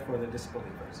 prepared for the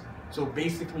disbelievers. So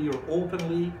basically you're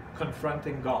openly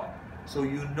confronting God. So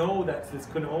you know that this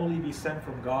can only be sent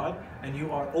from God, and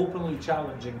you are openly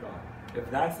challenging God. If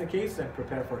that's the case, then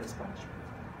prepare for His punishment.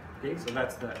 Okay, so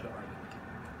that's the argument.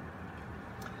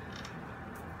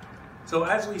 So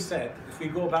as we said, if we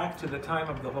go back to the time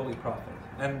of the Holy Prophet,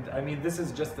 and I mean this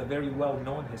is just a very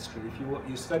well-known history. If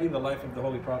you study the life of the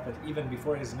Holy Prophet even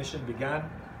before his mission began,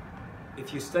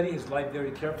 if you study his life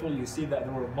very carefully, you see that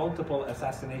there were multiple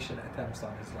assassination attempts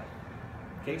on his life.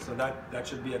 Okay, so that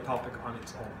should be a topic on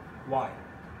its own. Why?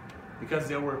 Because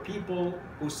there were people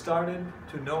who started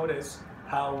to notice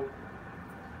how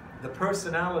the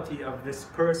personality of this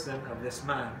person, of this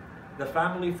man, the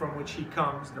family from which he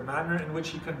comes, the manner in which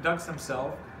he conducts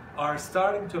himself, are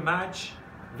starting to match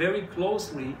very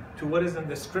closely to what is in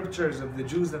the scriptures of the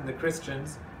Jews and the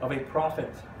Christians of a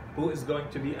prophet who is going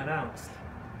to be announced.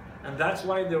 And that's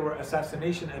why there were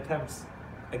assassination attempts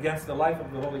against the life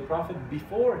of the Holy Prophet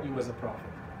before he was a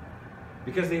prophet.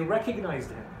 Because they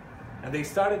recognized him. And they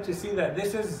started to see that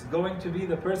this is going to be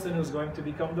the person who's going to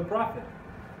become the prophet.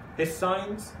 His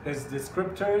signs, his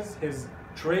descriptors, his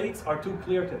traits are too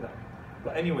clear to them.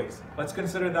 But anyways, let's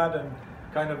consider that a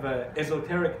kind of an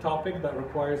esoteric topic that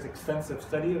requires extensive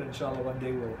study, and inshallah one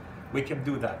day we can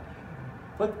do that.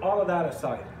 Put all of that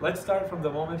aside. Let's start from the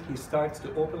moment he starts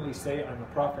to openly say, I'm a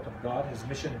prophet of God, his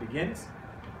mission begins.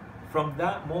 From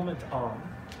that moment on,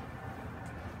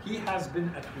 he has been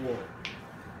at war.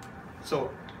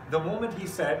 So the moment he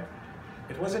said,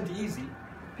 it wasn't easy.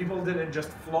 People didn't just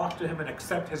flock to him and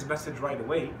accept his message right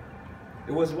away.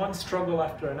 It was one struggle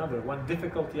after another, one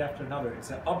difficulty after another.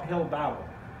 It's an uphill battle.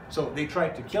 So they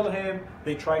tried to kill him,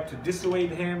 they tried to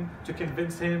dissuade him, to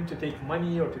convince him to take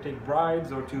money or to take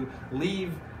bribes or to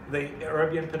leave the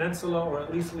Arabian Peninsula, or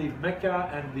at least leave Mecca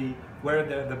and where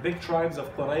the big tribes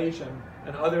of Quraysh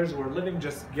and others were living.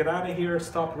 Just get out of here,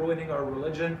 stop ruining our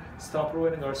religion, stop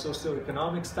ruining our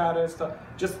socioeconomic status,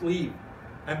 just leave.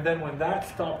 And then when that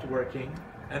stopped working,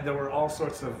 and there were all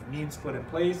sorts of means put in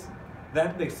place,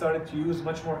 then they started to use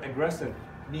much more aggressive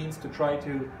means to try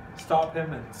to stop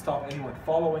him and stop anyone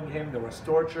following him. There was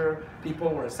torture, people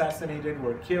were assassinated,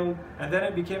 were killed, and then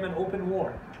it became an open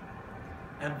war.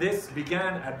 And this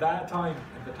began at that time,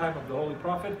 at the time of the Holy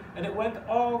Prophet, and it went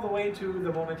all the way to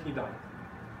the moment he died.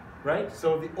 Right?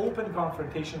 So the open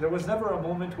confrontation, there was never a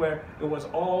moment where it was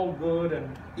all good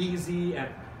and easy, and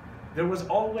there was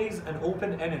always an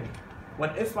open enemy. When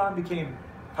Islam became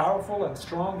powerful and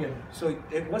strong, and so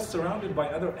it was surrounded by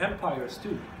other empires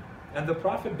too. And the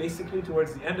Prophet basically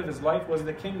towards the end of his life was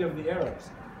the king of the Arabs.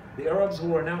 The Arabs who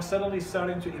were now suddenly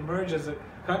starting to emerge as a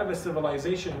kind of a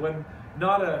civilization when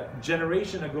not a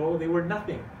generation ago they were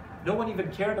nothing. No one even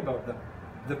cared about them.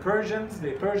 The Persians,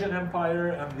 the Persian Empire,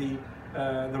 and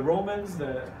the Romans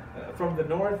from the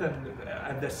north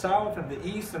and the south and the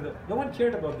east, and no one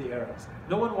cared about the Arabs.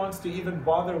 No one wants to even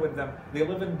bother with them. They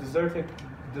live in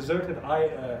deserted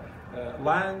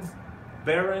lands,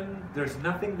 barren, there's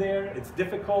nothing there, it's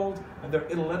difficult, and they're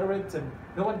illiterate, and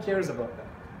no one cares about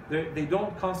them. They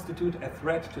don't constitute a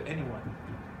threat to anyone.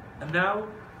 And now,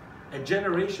 a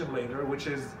generation later, which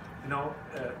is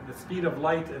the speed of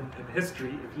light in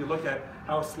history, if you look at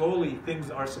how slowly things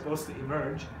are supposed to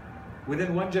emerge,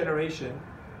 within one generation,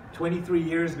 23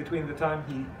 years between the time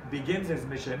he begins his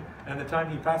mission and the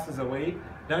time he passes away,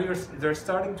 now they're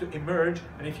starting to emerge.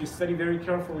 And if you study very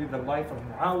carefully the life of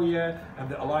Muawiyah and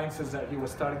the alliances that he was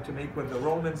starting to make with the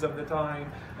Romans of the time,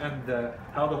 and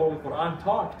how the Holy Qur'an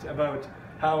talked about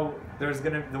how there's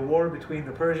going to the war between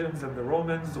the Persians and the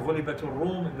Romans, غُلِبَتُ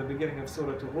الرُّوم, in the beginning of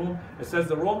Surah Al-Rum, it says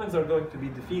the Romans are going to be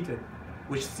defeated,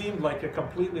 which seemed like a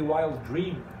completely wild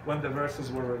dream when the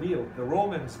verses were revealed. The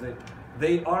Romans,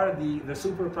 they are the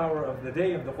superpower of the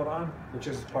day, and the Qur'an, which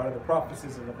is part of the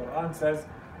prophecies of the Qur'an, says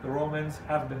the Romans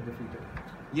have been defeated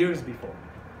years before.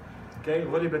 Okay,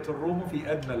 غُلِبَتُ الرُّومُ فِي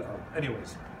أَدْنَى الْأَرْضِ.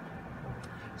 Anyways,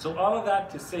 so all of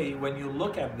that to say, when you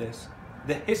look at this,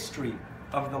 the history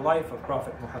of the life of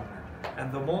Prophet Muhammad,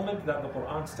 and the moment that the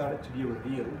Qur'an started to be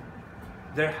revealed,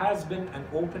 there has been an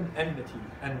open enmity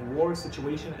and war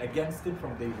situation against it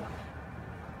from day one.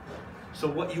 So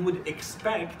what you would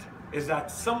expect is that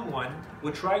someone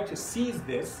would try to seize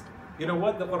this. You know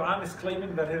what? The Qur'an is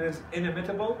claiming that it is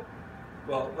inimitable.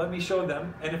 Well, let me show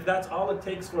them, and if that's all it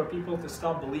takes for people to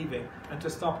stop believing and to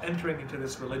stop entering into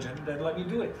this religion, then let me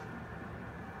do it.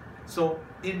 So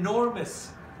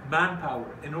enormous manpower,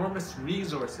 enormous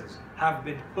resources have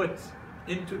been put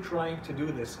into trying to do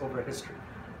this over history,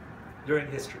 during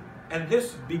history. And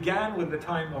this began with the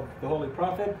time of the Holy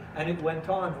Prophet, and it went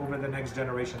on over the next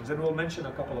generations. And we'll mention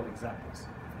a couple of examples.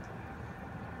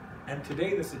 And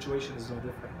today the situation is no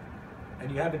different.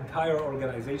 And you have entire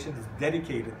organizations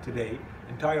dedicated today,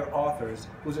 entire authors,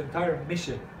 whose entire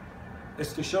mission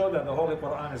is to show that the Holy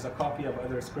Qur'an is a copy of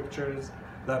other scriptures,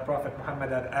 that Prophet Muhammad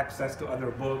had access to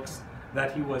other books,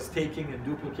 that he was taking and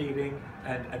duplicating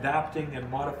and adapting and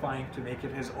modifying to make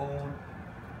it his own,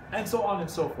 and so on and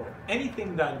so forth.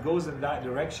 Anything that goes in that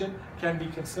direction can be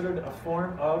considered a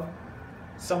form of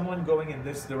someone going in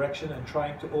this direction and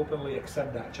trying to openly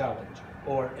accept that challenge,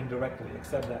 or indirectly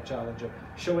accept that challenge, of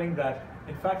showing that,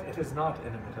 in fact, it is not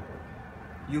inimitable.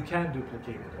 You can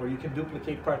duplicate it, or you can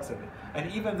duplicate parts of it.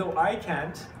 And even though I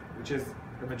can't, which is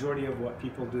the majority of what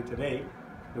people do today,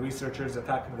 the researchers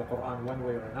attacking the Qur'an one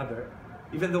way or another,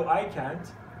 even though I can't,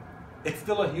 it's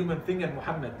still a human thing, and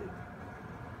Muhammad did.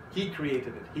 He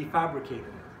created it, he fabricated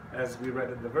it, as we read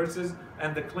in the verses,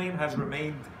 and the claim has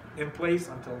remained in place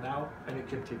until now, and it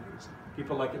continues.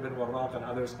 People like Ibn Warraq and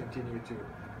others continue to,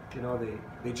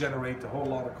 they generate a whole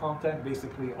lot of content,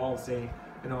 basically all saying,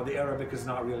 the Arabic is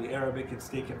not really Arabic, it's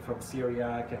taken from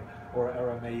Syriac or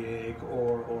Aramaic,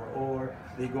 or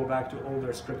they go back to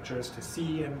older scriptures to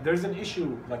see, and there's an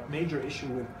issue, like major issue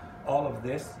with all of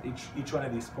this, each one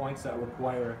of these points that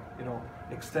require,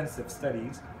 extensive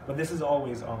studies, but this is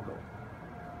always ongoing.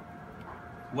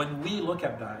 When we look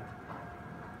at that,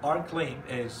 our claim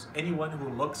is anyone who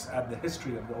looks at the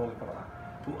history of the Holy Quran,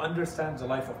 who understands the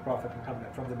life of Prophet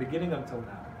Muhammad from the beginning until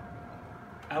now,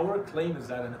 our claim is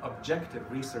that an objective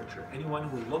researcher, anyone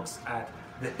who looks at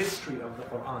the history of the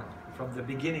Quran from the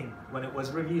beginning when it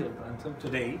was revealed until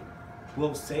today,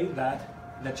 will say that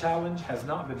the challenge has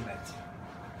not been met.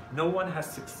 No one has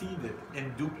succeeded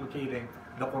in duplicating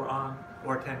the Quran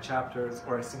or 10 chapters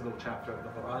or a single chapter of the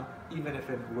Quran, even if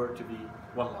it were to be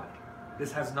one line.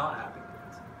 This has not happened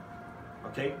yet.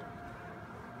 Okay?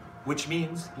 Which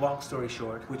means, long story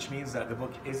short, which means that the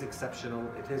book is exceptional,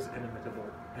 it is inimitable,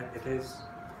 and it is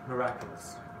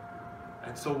miraculous.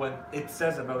 And so when it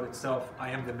says about itself, I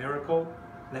am the miracle,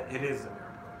 then it is a miracle.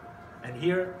 And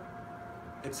here,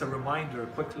 it's a reminder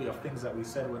quickly of things that we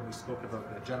said when we spoke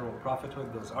about the general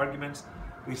prophethood, those arguments.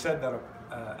 We said that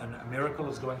a miracle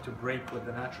is going to break with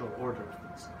the natural order of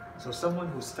things. So someone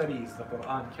who studies the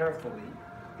Quran carefully,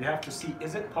 you have to see,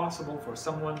 is it possible for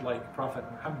someone like Prophet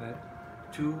Muhammad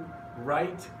to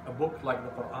write a book like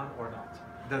the Quran or not?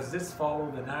 Does this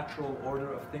follow the natural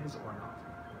order of things or not?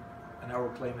 And our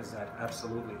claim is that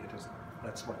absolutely it is not.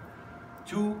 That's one.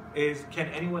 Two is, can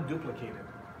anyone duplicate it?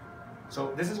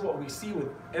 So this is what we see with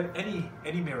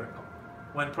any miracle.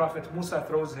 When Prophet Musa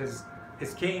throws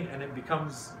his cane and it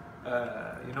becomes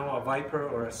a viper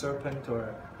or a serpent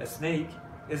or a snake,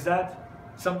 is that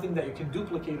something that you can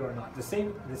duplicate or not? The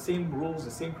same rules,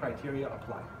 the same criteria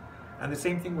apply. And the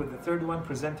same thing with the third one,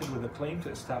 presented with a claim to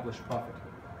establish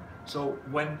prophethood. So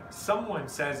when someone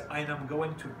says, I am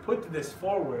going to put this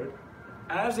forward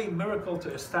as a miracle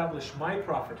to establish my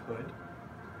prophethood,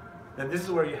 then this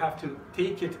is where you have to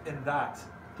take it in that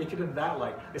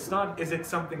light. It's not, is it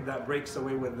something that breaks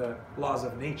away with the laws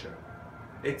of nature?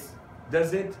 It's,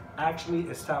 does it actually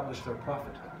establish their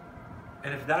prophethood?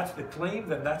 And if that's the claim,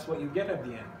 then that's what you get at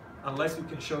the end, unless you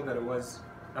can show that it was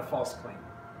a false claim.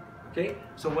 Okay?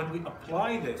 So when we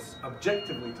apply this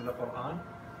objectively to the Quran,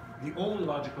 the only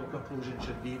logical conclusion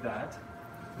should be that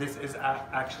this is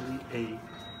actually a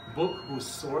book whose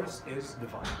source is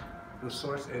divine, whose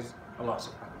source is Allah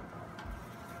subhanahu wa ta'ala.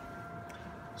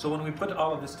 So when we put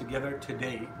all of this together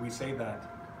today, we say that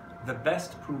the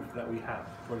best proof that we have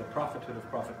for the prophethood of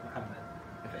Prophet Muhammad,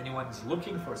 if anyone is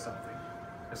looking for something,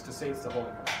 is to say it's the Holy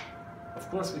Quran. Of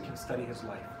course we can study his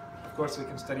life, of course we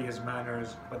can study his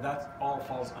manners, but that all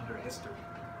falls under history.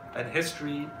 And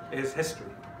history is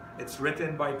history. It's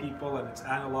written by people and it's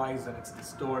analyzed and it's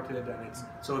distorted, and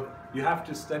so you have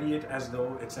to study it as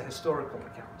though it's a historical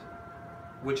account,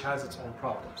 which has its own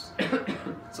problems.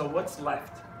 So what's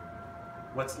left?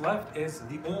 What's left is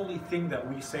the only thing that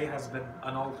we say has been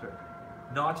unaltered,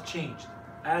 not changed,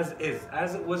 as is.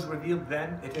 As it was revealed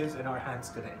then, it is in our hands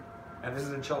today. And this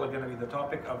is inshallah going to be the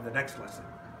topic of the next lesson,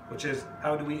 which is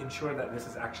how do we ensure that this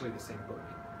is actually the same book,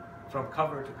 from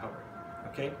cover to cover,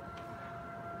 okay?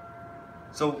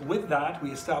 So with that,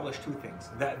 we establish two things.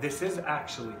 That this is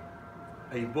actually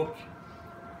a book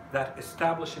that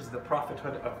establishes the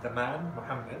prophethood of the man,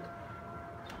 Muhammad,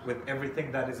 with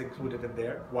everything that is included in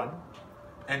there, one.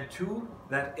 And two,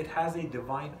 that it has a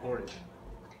divine origin.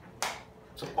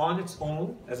 So on its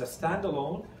own, as a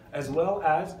standalone, as well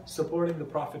as supporting the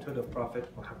prophethood of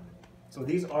Prophet Muhammad. So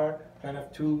these are kind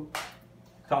of two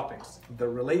topics. They're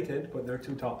related, but they're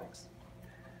two topics.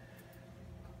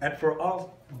 And for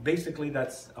all, basically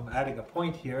I'm adding a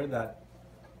point here that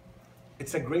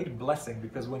it's a great blessing,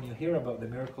 because when you hear about the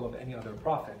miracle of any other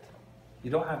prophet, you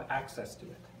don't have access to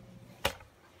it.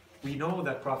 We know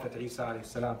that Prophet Isa alayhi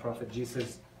salam, Prophet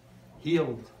Jesus,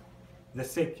 healed the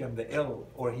sick and the ill,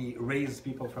 or he raised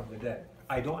people from the dead.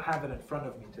 I don't have it in front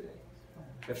of me today.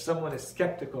 If someone is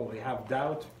skeptical, they have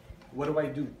doubt, what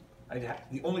do?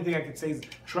 The only thing I can say is,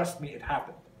 trust me, it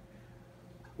happened.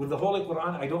 With the Holy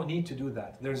Qur'an, I don't need to do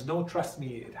that. There's no trust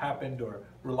me, it happened, or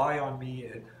rely on me.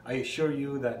 I assure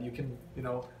you that you can,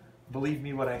 believe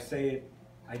me when I say it.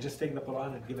 I just take the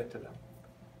Qur'an and give it to them.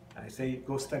 And I say,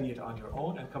 go study it on your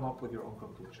own and come up with your own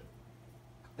conclusion.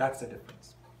 That's the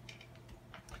difference.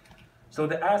 So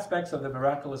the aspects of the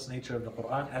miraculous nature of the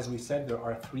Qur'an, as we said, there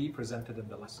are three presented in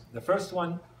the lesson. The first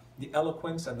one, the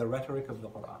eloquence and the rhetoric of the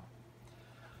Qur'an.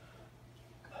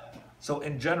 So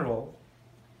in general,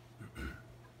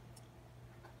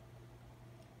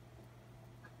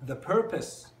 the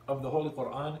purpose of the Holy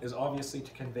Qur'an is obviously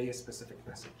to convey a specific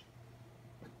message.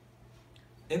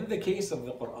 In the case of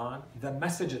the Qur'an, the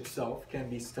message itself can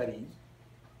be studied.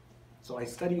 So I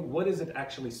study what is it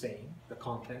actually saying, the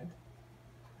content,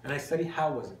 and I study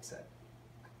how was it said.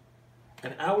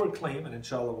 And our claim, and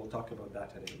inshallah we'll talk about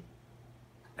that today,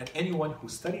 and anyone who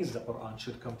studies the Qur'an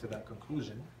should come to that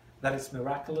conclusion, that it's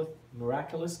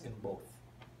miraculous in both.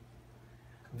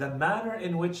 The manner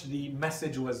in which the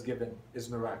message was given is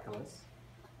miraculous,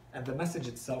 and the message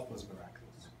itself was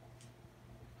miraculous.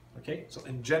 Okay, so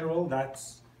in general,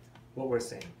 that's what we're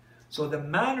saying. So the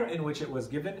manner in which it was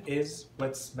given is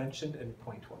what's mentioned in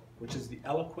point 1, which is the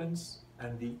eloquence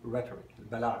and the rhetoric,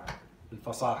 al-balagh,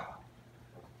 al-fasaha.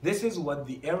 This is what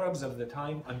the Arabs of the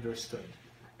time understood,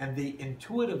 and they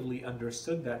intuitively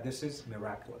understood that this is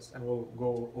miraculous. And we'll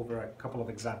go over a couple of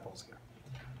examples here.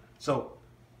 So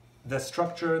the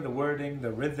structure, the wording,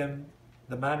 the rhythm,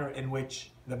 the manner in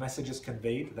which the message is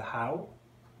conveyed, the how,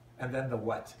 and then the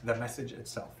what, the message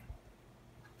itself.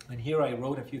 And here I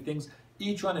wrote a few things.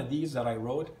 Each one of these that I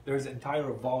wrote, there's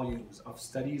entire volumes of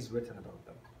studies written about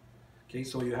them. Okay,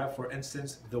 so you have, for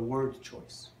instance, the word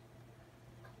choice.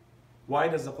 Why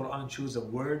does the Qur'an choose a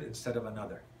word instead of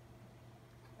another?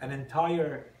 And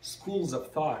entire schools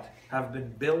of thought have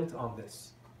been built on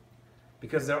this.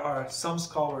 Because there are some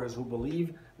scholars who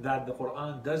believe that the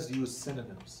Qur'an does use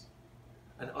synonyms,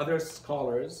 and other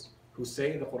scholars who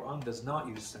say the Qur'an does not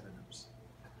use synonyms.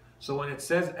 So when it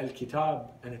says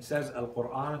Al-Kitab, and it says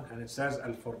Al-Qur'an, and it says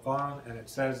Al-Furqan, and it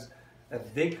says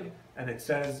Al-Dhikr, and it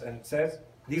says,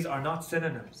 these are not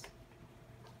synonyms.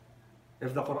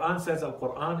 If the Qur'an says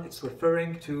Al-Qur'an, it's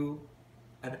referring to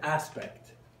an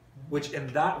aspect, which in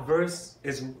that verse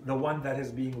is the one that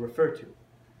is being referred to.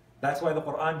 That's why the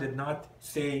Qur'an did not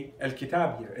say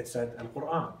Al-Kitab here, it said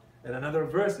Al-Qur'an. In another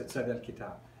verse it said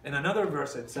Al-Kitab. In another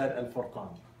verse it said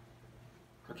Al-Furqan.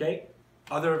 Okay?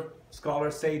 Other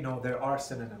scholars say no, there are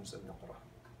synonyms in the Qur'an.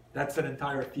 That's an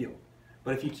entire field.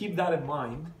 But if you keep that in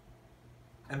mind,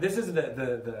 and this is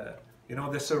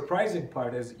the surprising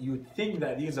part is you think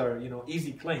that these are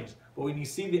easy claims, but when you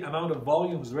see the amount of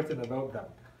volumes written about them,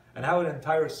 and how an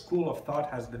entire school of thought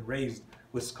has been raised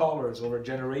with scholars over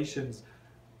generations,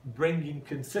 bringing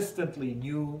consistently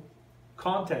new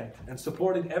content and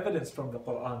supporting evidence from the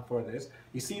Qur'an for this,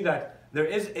 you see that there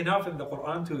is enough in the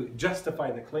Qur'an to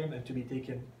justify the claim and to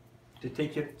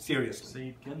take it seriously.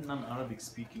 Sayyid, can non-Arabic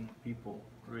speaking people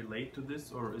relate to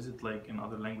this, or is it like in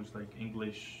other language like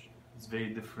English, it's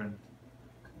very different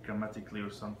grammatically or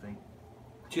something?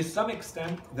 To some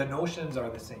extent, the notions are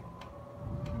the same.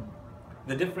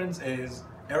 The difference is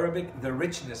Arabic, the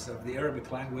richness of the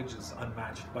Arabic language is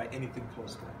unmatched by anything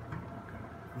close to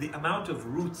it. The amount of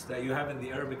roots that you have in the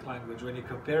Arabic language when you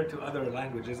compare to other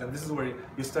languages, and this is where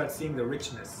you start seeing the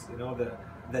richness,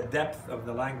 the depth of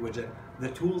the language and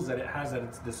the tools that it has at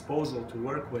its disposal to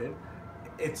work with,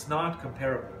 it's not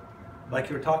comparable. Like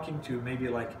you're talking to maybe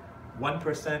like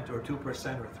 1% or 2%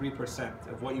 or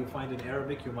 3% of what you find in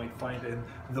Arabic, you might find in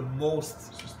the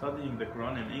most. So studying the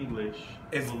Quran in English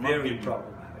is very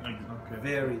problematic. Okay.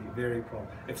 Very, very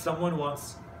problematic. If someone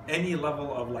wants any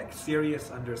level of like serious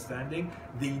understanding,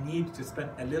 they need to spend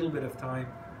a little bit of time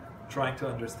trying to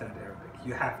understand Arabic.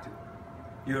 You have to.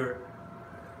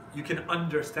 You can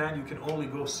understand, you can only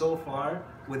go so far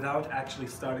without actually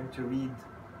starting to read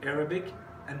Arabic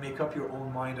and make up your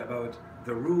own mind about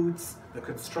the roots, the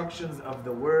constructions of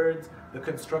the words, the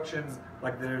constructions,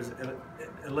 like there's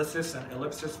ellipsis and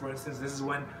ellipsis, for instance. This is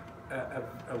when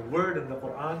a word in the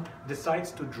Qur'an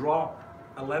decides to drop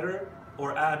a letter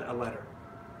or add a letter.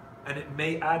 And it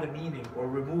may add a meaning or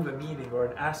remove a meaning or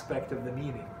an aspect of the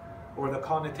meaning or the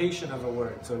connotation of a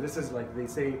word. So this is like they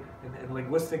say in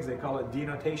linguistics, they call it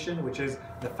denotation, which is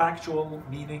the factual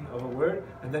meaning of a word.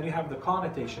 And then you have the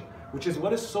connotation, which is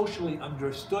what is socially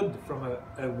understood from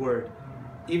a word,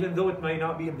 even though it may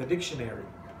not be in the dictionary.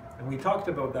 And we talked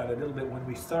about that a little bit when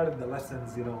we started the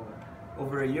lessons, you know,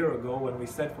 over a year ago, when we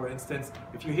said, for instance,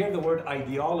 if you hear the word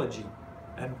ideology,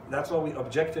 and that's why we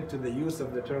objected to the use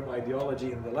of the term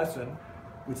ideology in the lesson,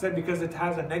 we said because it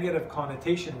has a negative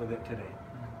connotation with it today.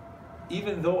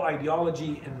 Even though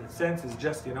ideology in the sense is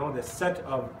just, you know, the set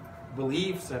of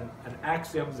beliefs and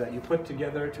axioms that you put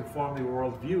together to form the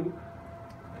worldview,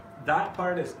 that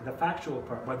part is the factual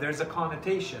part, but there's a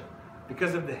connotation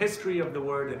because of the history of the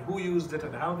word and who used it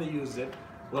and how they used it.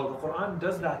 Well, the Qur'an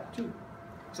does that too.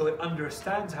 So it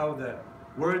understands how the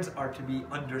words are to be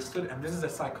understood, and this is a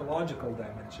psychological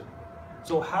dimension.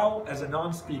 So how, as a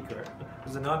non-speaker,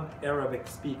 as a non-Arabic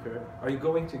speaker, are you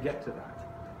going to get to that?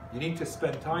 You need to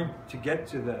spend time to get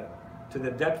to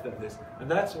the depth of this.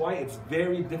 And that's why it's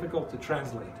very difficult to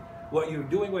translate. What you're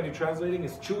doing when you're translating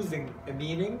is choosing a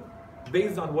meaning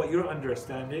based on what you're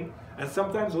understanding. And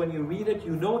sometimes when you read it,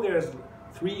 you know there's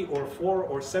 3 or 4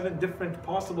 or 7 different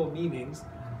possible meanings,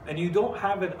 and you don't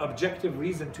have an objective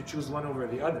reason to choose one over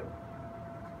the other.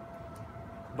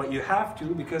 But you have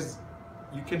to, because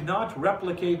you cannot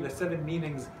replicate the 7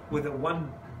 meanings with a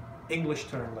one English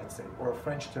term, let's say, or a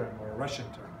French term, or a Russian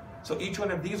term. So each one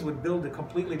of these would build a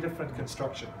completely different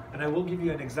construction. And I will give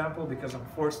you an example because I'm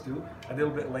forced to a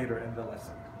little bit later in the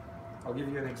lesson. I'll give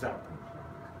you an example.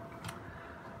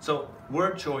 So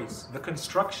word choice, the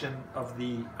construction of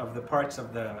the parts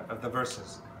of the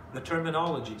verses, the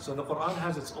terminology. So the Qur'an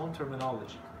has its own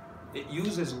terminology. It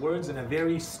uses words in a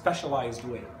very specialized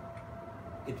way.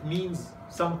 It means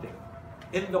something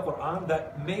in the Qur'an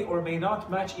that may or may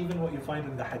not match even what you find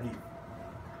in the Hadith.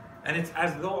 And it's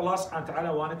as though Allah subhanahu wa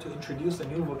ta'ala wanted to introduce a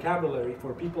new vocabulary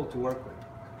for people to work with.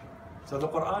 So the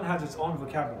Qur'an has its own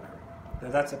vocabulary.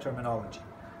 That's a terminology.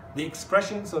 The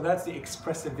expression, so that's the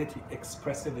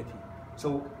expressivity.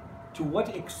 So to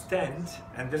what extent,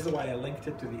 and this is why I linked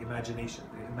it to the imagination,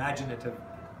 the imaginative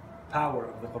power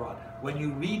of the Qur'an. When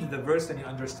you read the verse and you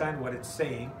understand what it's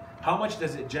saying, how much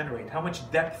does it generate? How much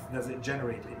depth does it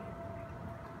generate in you?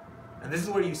 And this is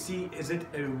where you see, is it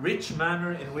a rich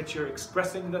manner in which you're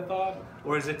expressing the thought,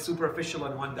 or is it superficial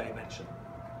and one dimension?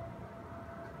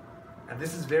 And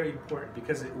this is very important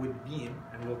because it would mean,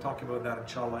 and we'll talk about that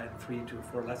inshallah in 3 to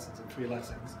 4 lessons, in 3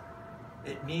 lessons,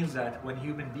 it means that when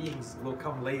human beings will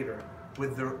come later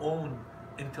with their own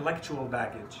intellectual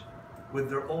baggage,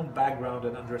 with their own background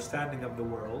and understanding of the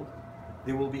world,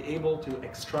 they will be able to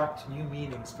extract new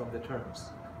meanings from the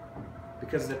terms.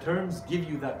 Because the terms give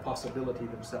you that possibility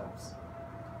themselves.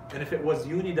 And if it was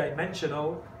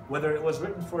unidimensional, whether it was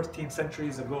written 14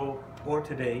 centuries ago or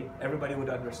today, everybody would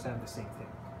understand the same thing.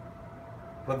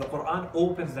 But the Qur'an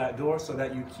opens that door so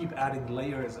that you keep adding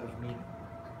layers of meaning.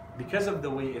 Because of the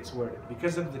way it's worded,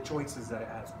 because of the choices that it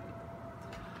has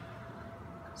made.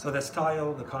 So the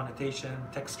style, the connotation,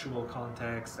 textual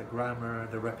context, the grammar,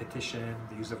 the repetition,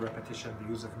 the use of repetition, the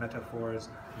use of metaphors,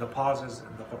 the pauses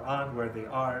in the Qur'an where they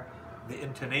are, the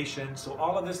intonation. So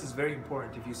all of this is very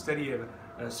important. If you study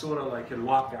a surah like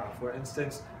Al-Waqi'ah, for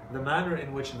instance, the manner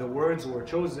in which the words were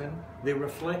chosen, they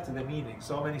reflect the meaning.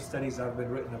 So many studies have been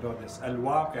written about this.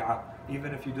 Al-Waqi'ah,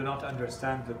 even if you do not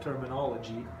understand the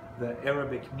terminology, the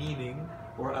Arabic meaning,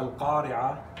 or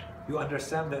Al-Qari'ah, you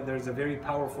understand that there's a very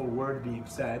powerful word being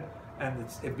said, and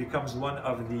it becomes one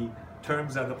of the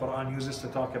terms that the Quran uses to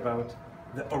talk about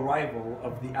the arrival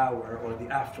of the hour, or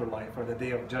the afterlife, or the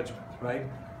day of judgment, right?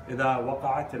 إذا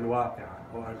وقعت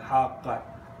الواقعة or الحاقة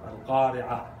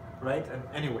القارعة, right? And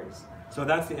anyways, so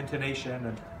that's the intonation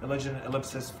and religion,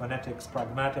 ellipsis, phonetics,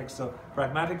 pragmatics. So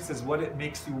pragmatics is what it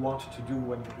makes you want to do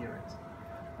when you hear it.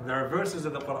 And there are verses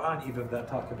of the Quran even that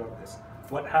talk about this.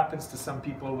 What happens to some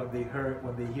people when they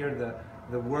hear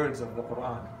the words of the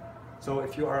Quran? So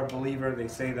if you are a believer, they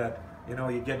say that, you know,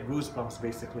 you get goosebumps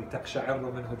basically. تَقْشَعِرُّ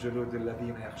مِنْهُ جُلُودُ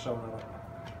الَّذِينَ يَخْشَوْنَ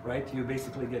رَبَّهُمْ. Right? You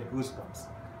basically get goosebumps.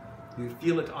 You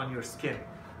feel it on your skin.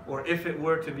 Or if it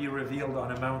were to be revealed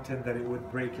on a mountain, that it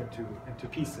would break into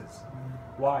pieces.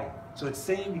 Why? So it's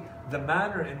saying the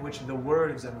manner in which the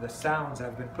words and the sounds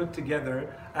have been put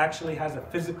together actually has a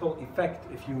physical effect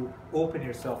if you open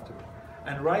yourself to it.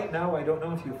 And right now, I don't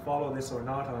know if you follow this or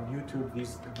not on YouTube,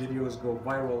 these videos go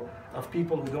viral of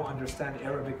people who don't understand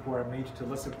Arabic who are made to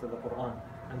listen to the Qur'an,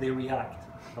 and they react.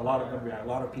 A lot of them react. A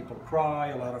lot of people cry,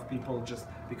 a lot of people just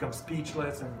become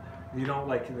speechless, and you know,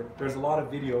 like there's a lot of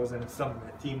videos, and it's a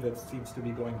theme that seems to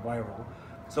be going viral.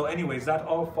 So anyways, that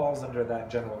all falls under that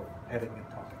general heading and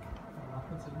topic.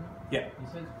 Yeah. You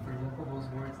said, for example, those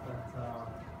words that,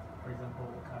 for example,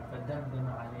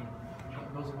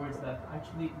 those words that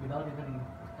actually, without even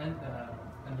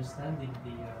understanding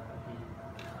the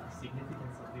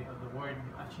significance of the word,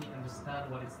 you actually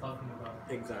understand what it's talking about.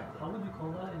 Exactly. How would you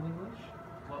call that in English?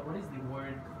 What is the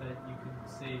word that you could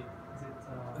say? Is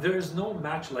it? There is no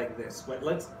match like this. But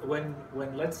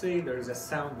let's say there's a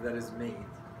sound that is made,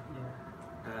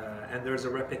 and there's a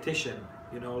repetition.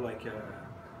 You know, like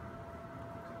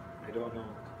I don't know.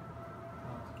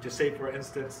 To say, for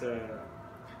instance,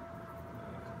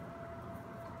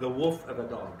 the woof of a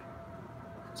dog.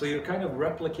 So you're kind of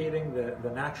replicating the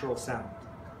natural sound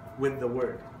with the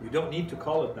word. You don't need to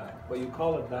call it that, but you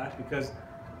call it that because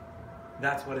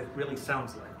that's what it really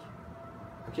sounds like.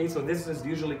 Okay, so this is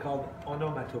usually called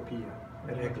onomatopoeia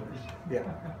in English.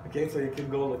 Yeah. Okay, so you can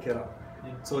go look it up.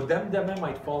 So damdama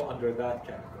might fall under that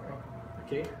category.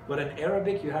 Okay, but in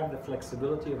Arabic you have the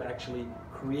flexibility of actually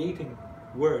creating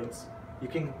words. You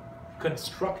can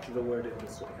construct the word in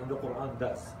this way, and the Qur'an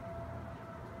does.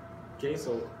 Okay,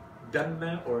 so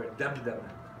damma or damdama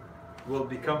will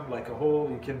become like a whole,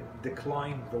 you can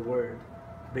decline the word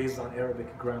based on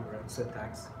Arabic grammar and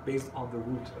syntax, based on the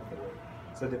root of the word.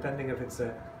 So depending if it's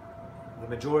the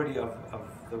majority of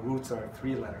the roots are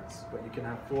 3 letters, but you can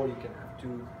have 4, you can have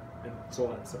 2, and so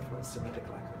on and so forth, Semitic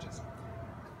languages.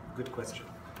 Good question,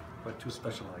 but too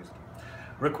specialized.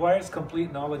 Requires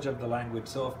complete knowledge of the language.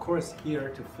 So of course here,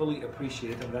 to fully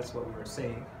appreciate, and that's what we were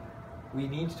saying, we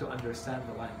need to understand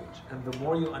the language. And the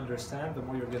more you understand, the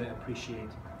more you're going to appreciate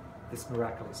this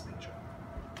miraculous nature.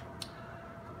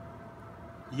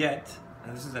 Yet,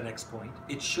 and this is the next point,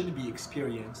 it should be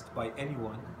experienced by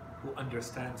anyone who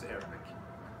understands Arabic.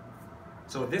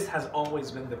 So this has always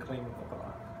been the claim of the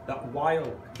Qur'an, that while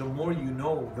the more you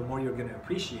know, the more you're going to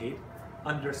appreciate,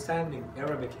 understanding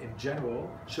Arabic in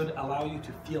general should allow you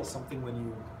to feel something when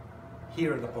you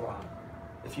hear the Qur'an.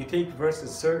 If you take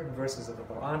certain verses of the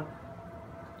Qur'an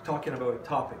talking about a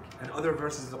topic, and other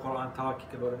verses of the Qur'an talking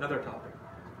about another topic,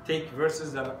 take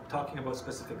verses that are talking about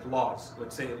specific laws,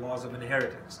 let's say laws of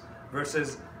inheritance,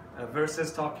 verses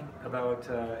talking about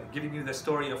giving you the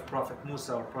story of Prophet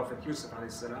Musa or Prophet Yusuf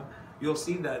alayhi salam, you'll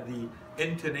see that the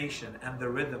intonation and the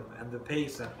rhythm and the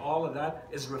pace and all of that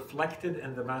is reflected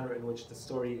in the manner in which the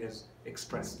story is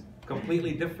expressed.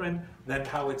 Completely different than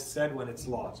how it's said when it's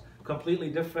laws. Completely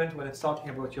different when it's talking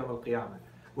about Yawm al-Qiyamah,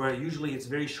 where usually it's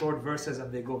very short verses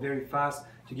and they go very fast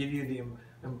to give you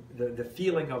the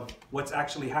feeling of what's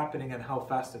actually happening and how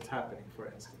fast it's happening, for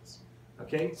instance.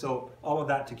 Okay, so all of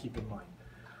that to keep in mind.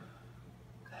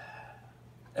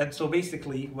 And so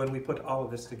basically, when we put all of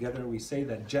this together, we say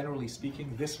that generally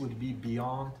speaking, this would be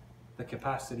beyond the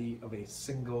capacity of a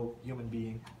single human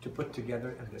being to put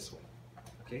together in this way.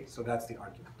 Okay, so that's the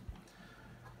argument.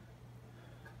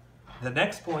 The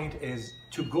next point is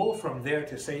to go from there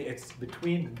to say it's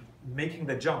between making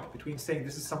the jump between saying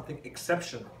this is something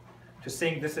exceptional to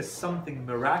saying this is something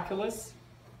miraculous.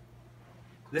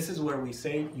 This is where we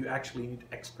say you actually need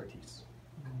expertise.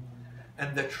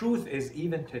 And the truth is,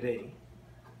 even today,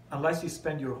 unless you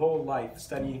spend your whole life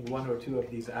studying 1 or 2 of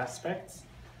these aspects,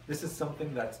 this is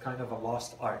something that's kind of a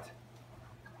lost art.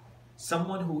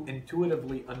 Someone who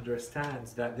intuitively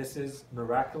understands that this is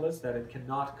miraculous, that it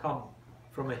cannot come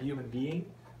from a human being,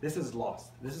 this is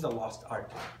lost. This is a lost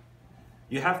art.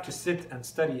 You have to sit and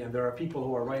study, and there are people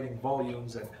who are writing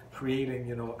volumes and creating,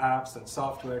 apps and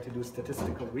software to do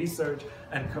statistical research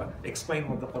and explain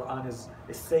what the Qur'an is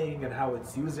saying and how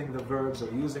it's using the verbs or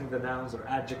using the nouns or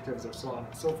adjectives or so on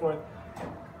and so forth.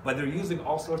 But they're using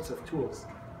all sorts of tools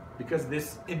because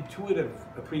this intuitive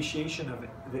appreciation of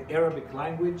the Arabic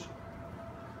language,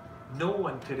 no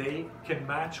one today can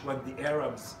match what the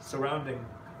Arabs surrounding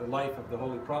the life of the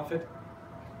Holy Prophet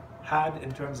had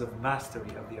in terms of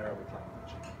mastery of the Arabic language.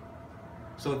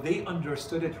 So they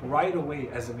understood it right away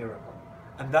as a miracle.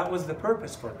 And that was the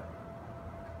purpose for them.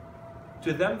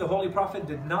 To them, the Holy Prophet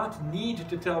did not need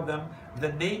to tell them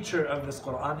the nature of this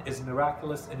Qur'an is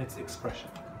miraculous in its expression,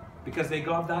 because they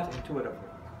got that intuitively.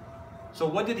 So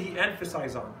what did he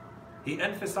emphasize on? He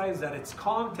emphasized that its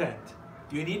content,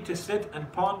 you need to sit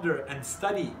and ponder and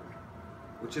study,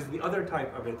 which is the other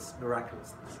type of its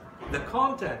miraculousness. The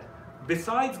content,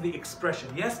 besides the expression,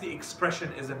 yes, the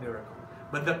expression is a miracle,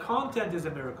 but the content is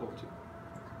a miracle too.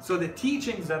 So the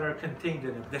teachings that are contained in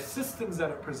it, the systems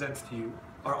that it presents to you,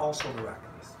 are also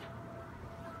miraculous.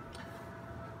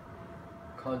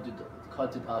 Content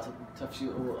tafsir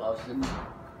or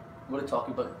what are you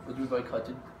talking about? What do you mean by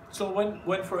content? So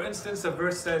when for instance a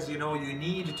verse says, you know, you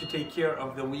need to take care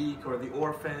of the weak or the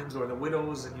orphans or the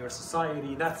widows in your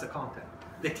society, that's the content.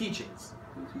 The teachings.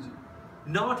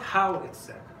 Not how it's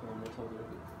said.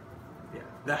 Yeah.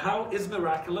 The how is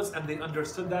miraculous, and they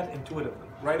understood that intuitively,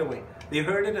 right away. They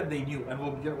heard it and they knew, and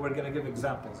we're going to give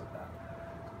examples of that.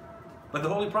 But the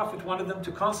Holy Prophet wanted them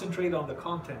to concentrate on the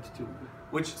content too,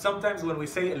 which sometimes when we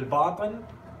say al-batin,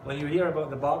 when you hear about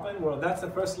the batin, well, that's the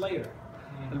first layer.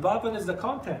 Al-batin is the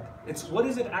content. It's what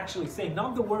is it actually saying,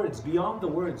 not the words, beyond the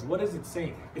words. What is it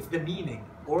saying? It's the meaning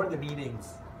or the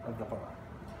meanings of the Qur'an.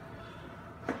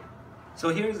 So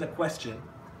here's the question.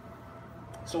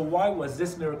 So why was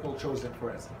this miracle chosen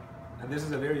for Islam? And this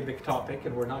is a very big topic,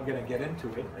 and we're not going to get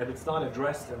into it, and it's not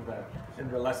addressed in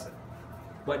the lesson.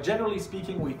 But generally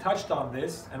speaking, we touched on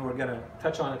this, and we're going to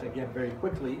touch on it again very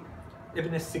quickly.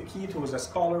 Ibn al-Sikit, who was a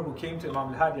scholar who came to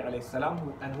Imam al-Hadi alayhi salam,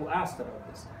 who asked about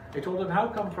this. They told him, how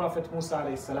come Prophet Musa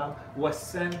alayhi salam was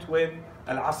sent with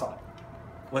al-asa,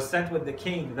 was sent with the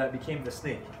cane that became the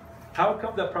snake? How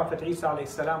come the Prophet Isa alayhi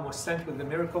salam was sent with the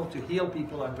miracle to heal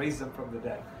people and raise them from the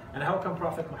dead? And how come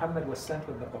Prophet Muhammad was sent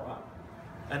with the Qur'an?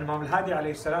 And Imam al-Hadi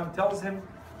alayhi salam tells him,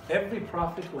 every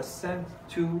prophet was sent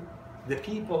to the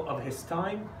people of his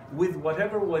time with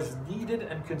whatever was needed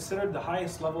and considered the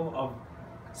highest level of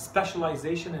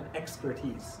specialization and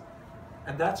expertise.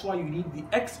 And that's why you need the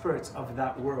experts of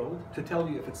that world to tell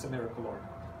you if it's a miracle or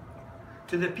not.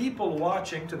 To the people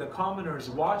watching, to the commoners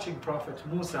watching Prophet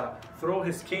Musa throw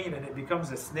his cane and it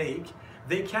becomes a snake,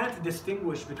 they can't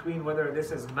distinguish between whether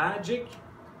this is magic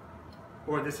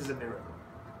or this is a miracle.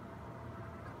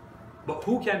 But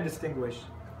who can distinguish?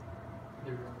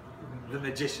 The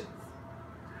magicians.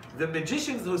 The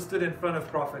magicians who stood in front of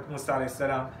Prophet Musa alayhi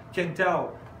salam can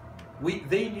tell.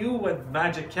 They knew what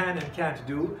magic can and can't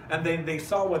do, and then they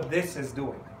saw what this is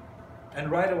doing. And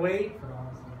right away,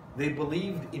 they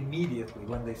believed immediately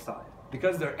when they saw it,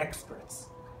 because they're experts.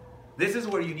 This is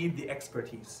where you need the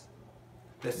expertise.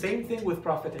 The same thing with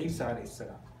Prophet Isa alayhi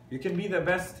salam. You can be the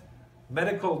best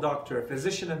medical doctor,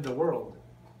 physician in the world,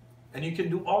 and you can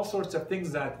do all sorts of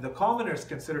things that the commoners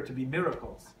consider to be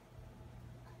miracles.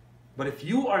 But if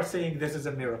you are saying this is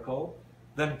a miracle,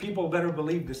 then people better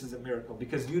believe this is a miracle,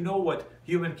 because you know what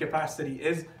human capacity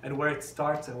is and where it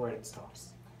starts and where it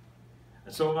stops.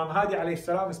 And so Imam Hadi alayhi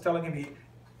salam is telling him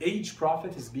each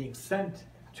prophet is being sent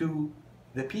to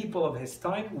the people of his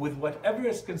time with whatever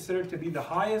is considered to be the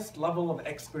highest level of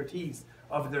expertise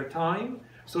of their time,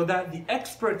 so that the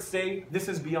experts say this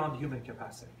is beyond human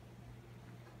capacity.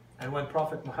 And when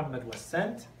Prophet Muhammad was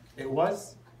sent, it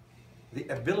was the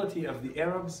ability of the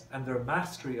Arabs and their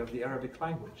mastery of the Arabic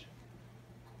language.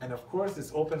 And of course,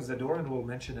 this opens the door, and we'll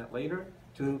mention it later,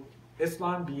 to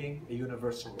Islam being a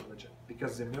universal religion,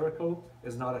 because the miracle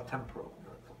is not a temporal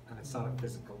miracle, and it's not a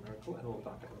physical miracle, and we'll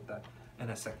talk about that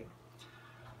in a second.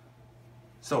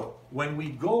 So, when we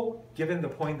go, given the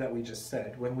point that we just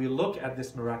said, when we look at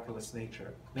this miraculous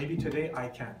nature, maybe today I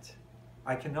can't.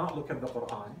 I cannot look at the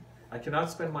Qur'an. I cannot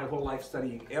spend my whole life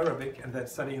studying Arabic and then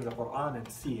studying the Qur'an and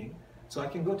seeing. So I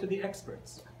can go to the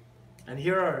experts. And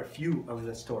here are a few of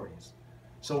the stories.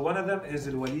 So one of them is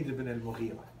Al-Walid ibn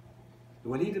al-Mughira.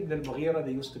 Al-Walid ibn al-Mughira,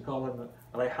 they used to call him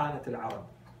Rayhanat al-Arab,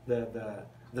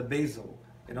 the basil,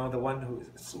 you know, the one who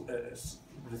is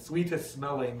the sweetest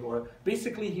smelling, or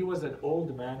basically he was an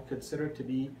old man considered to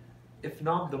be, if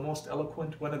not the most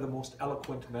eloquent, one of the most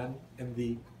eloquent men in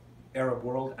the Arab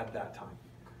world at that time.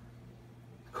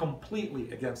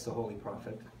 Completely against the Holy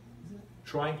Prophet,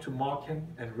 trying to mock him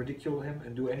and ridicule him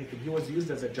and do anything. He was used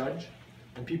as a judge,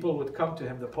 and people would come to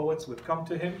him, the poets would come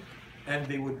to him, and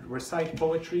they would recite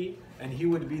poetry, and he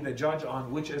would be the judge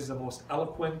on which is the most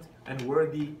eloquent and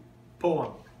worthy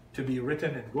poem to be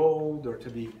written in gold, or to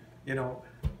be, you know,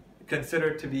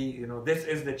 considered to be, you know, this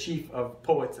is the chief of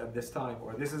poets at this time,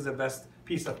 or this is the best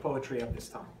piece of poetry at this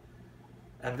time.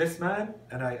 And this man,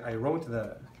 and I wrote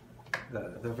the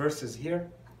verses here.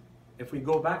 If we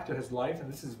go back to his life,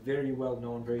 and this is very well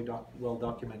known, very well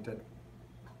documented,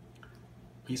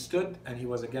 he stood and he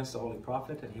was against the Holy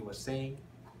Prophet, and he was saying,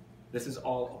 this is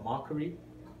all a mockery.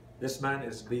 This man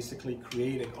is basically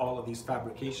creating all of these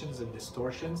fabrications and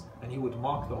distortions, and he would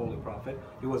mock the Holy Prophet.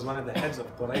 He was one of the heads of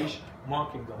Quraysh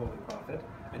mocking the Holy Prophet,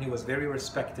 and he was very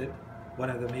respected, one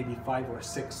of the maybe 5 or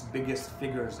 6 biggest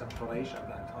figures of Quraysh at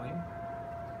that time.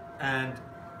 And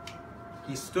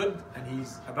he stood and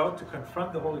he's about to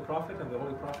confront the Holy Prophet, and the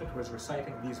Holy Prophet was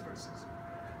reciting these verses.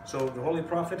 So the Holy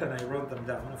Prophet, and I wrote them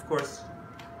down, of course,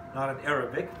 not in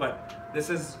Arabic, but this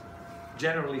is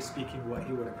generally speaking what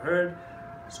he would have heard.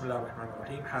 Bismillah ar-Rahman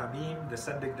ar-Rahim, Hamim,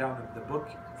 descending down of the book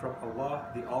from Allah,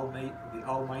 the Almighty,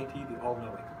 the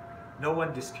All-Knowing. No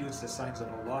one disputes the signs of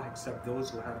Allah except those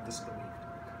who have disbelieved.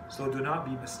 So do not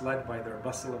be misled by their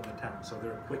bustle in the town, so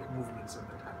their quick movements in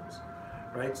the towns.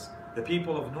 Right? The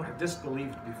people of Nuh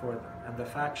disbelieved before them, and the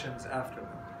factions after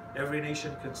them. Every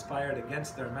nation conspired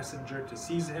against their messenger to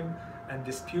seize him, and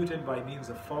disputed by means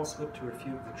of falsehood to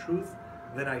refute the truth.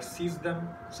 Then I seized them,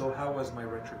 so how was my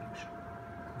retribution?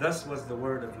 Thus was the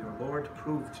word of your Lord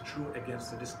proved true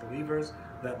against the disbelievers,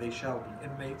 that they shall be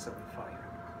inmates of the fire.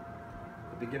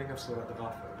 The beginning of Surah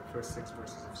Al-Ghafir, the first 6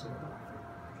 verses of Surah Al-Ghafir.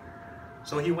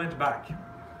 So he went back.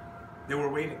 They were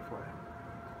waiting for him.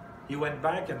 He went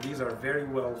back, and these are very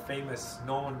well famous,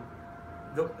 known.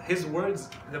 His words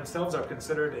themselves are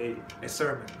considered a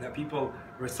sermon that people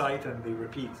recite and they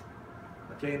repeat.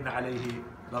 Okay, إِنَّ عَلَيْهِ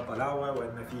لَطَلَاوَةً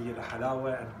وَإِنَّ فِيهِ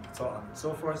لَحَلَاوَةً, and so on and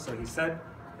so forth. So he said,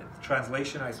 in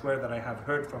translation, I swear that I have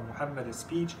heard from Muhammad a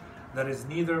speech that is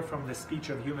neither from the speech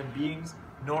of human beings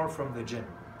nor from the jinn.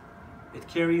 It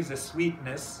carries a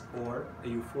sweetness or a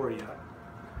euphoria,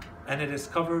 and it is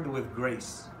covered with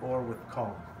grace or with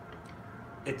calm.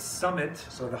 Its summit,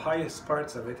 so the highest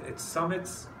parts of it, its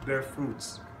summits bear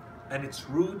fruits, and its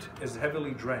root is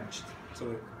heavily drenched.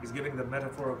 So he's giving the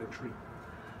metaphor of a tree.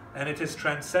 And it is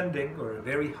transcending, or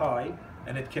very high,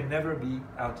 and it can never be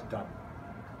outdone.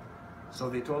 So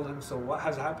they told him, so what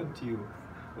has happened to you,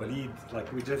 Walid? Like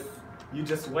you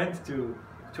just went to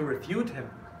refute him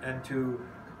and to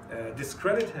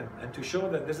discredit him and to show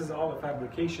that this is all a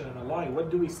fabrication and a lie.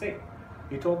 What do we say?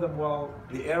 He told them, well,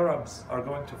 the Arabs are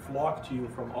going to flock to you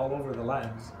from all over the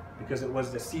lands because it was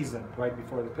the season right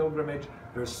before the pilgrimage.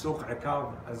 There's Suq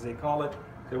Akab, as they call it.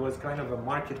 There was kind of a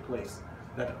marketplace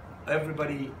that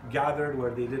everybody gathered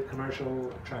where they did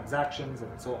commercial transactions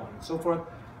and so on and so forth.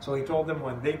 So he told them,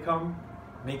 when they come,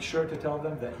 make sure to tell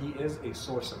them that he is a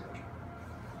sorcerer.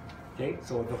 Okay,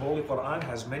 so the Holy Qur'an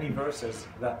has many verses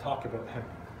that talk about him,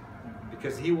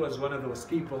 because he was one of those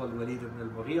people, Al-Walid ibn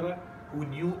al-Mughira, who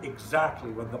knew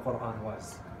exactly what the Qur'an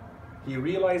was. He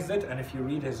realized it, and if you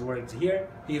read his words here,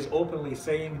 he is openly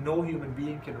saying, no human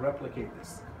being can replicate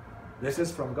this. This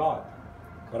is from God.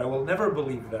 But I will never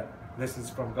believe that this is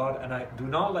from God, and I do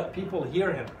not let people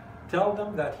hear him. Tell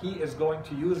them that he is going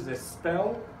to use this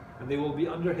spell, and they will be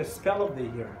under his spell if they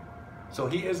hear him. So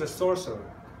he is a sorcerer.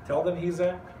 Tell them he's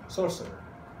a sorcerer.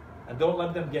 And don't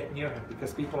let them get near him,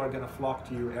 because people are going to flock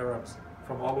to you, Arabs,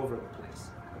 from all over the place.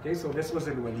 Okay, so this was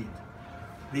Al-Walid.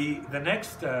 The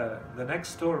next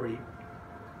story,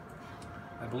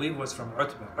 I believe, was from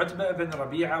Utbah. Utbah ibn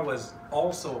Rabi'a was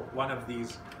also one of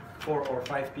these 4 or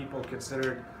 5 people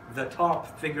considered the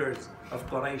top figures of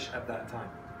Quraysh at that time.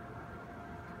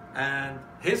 And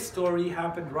his story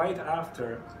happened right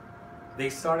after they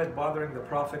started bothering the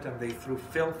Prophet, and they threw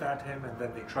filth at him, and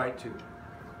then they tried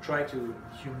to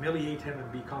humiliate him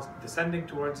and be condescending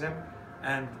towards him.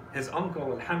 And his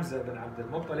uncle Al-Hamza ibn Abdul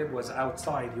Muttalib was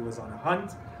outside. He was on a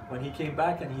hunt. When he came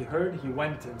back and he heard, he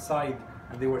went inside,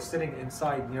 and they were sitting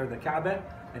inside near the Kaaba,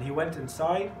 and he went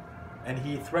inside and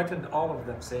he threatened all of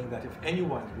them, saying that if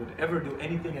anyone would ever do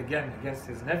anything again against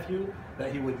his nephew,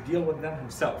 that he would deal with them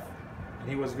himself. And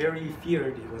he was very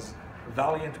feared. He was a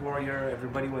valiant warrior.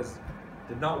 Everybody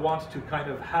did not want to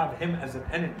kind of have him as an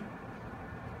enemy.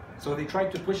 So they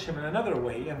tried to push him in another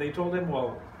way, and they told him,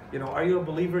 well, are you a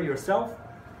believer yourself?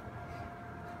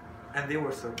 And they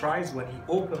were surprised when he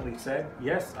openly said,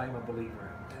 yes, I'm a believer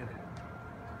in him.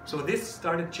 So this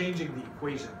started changing the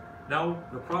equation. Now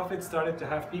the Prophet started to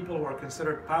have people who are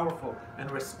considered powerful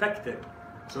and respected.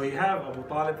 So you have Abu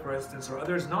Talib, for instance, or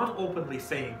others not openly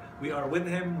saying, we are with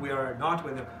him, we are not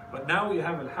with him. But now you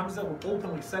have Al-Hamza who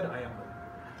openly said, I am with him.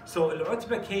 So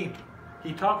Al-Utbah came.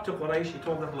 He talked to Quraysh. He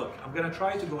told them, look, I'm going to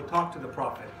try to go talk to the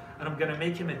Prophet, and I'm going to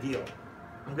make him a deal.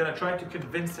 I'm going to try to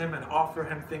convince him and offer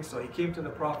him things. So he came to the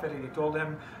Prophet and he told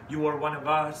him, you are one of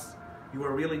us. You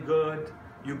are really good.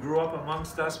 You grew up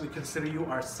amongst us. We consider you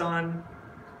our son.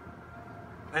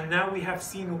 And now we have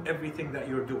seen everything that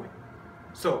you're doing.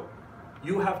 So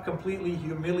you have completely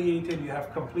humiliated, you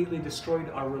have completely destroyed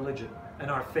our religion and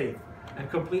our faith, and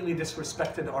completely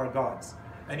disrespected our gods.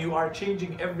 And you are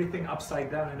changing everything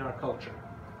upside down in our culture.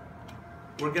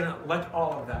 We're going to let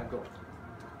all of that go.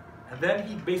 And then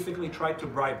he basically tried to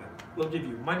bribe him. We'll give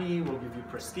you money, we'll give you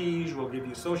prestige, we'll give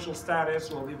you social status,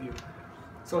 we'll give you...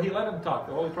 So he let him talk.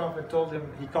 The Holy Prophet told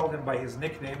him, he called him by his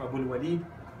nickname, Abu Walid.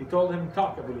 He told him,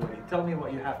 talk, Abu Walid, tell me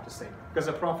what you have to say. Because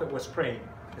the Prophet was praying.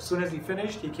 As soon as he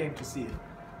finished, he came to see him.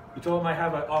 He told him, I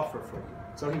have an offer for you.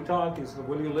 So he talked, he said,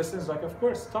 will you listen? He's like, of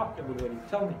course, talk, Abu Walid,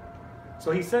 tell me.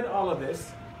 So he said all of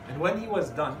this, And when he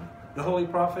was done, the Holy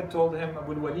Prophet told him,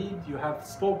 Abu Walid, you have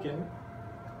spoken,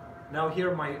 now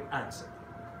hear my answer.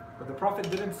 But the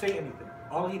Prophet didn't say anything.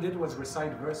 All he did was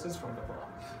recite verses from the Quran.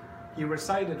 He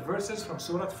recited verses from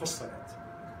Surah Fussilat.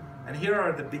 And here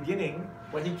are the beginning,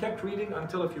 when he kept reading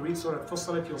until, if you read Surah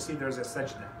Fussilat, you'll see there's a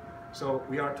sajda. So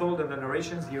we are told in the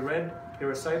narrations he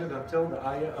recited until the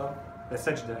ayah of the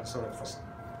sajda in Surah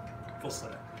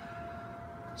Fussilat.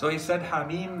 So he said,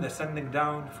 Hamim, the sending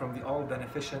down from the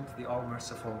All-Beneficent, the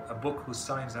All-Merciful, a book whose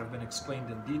signs have been explained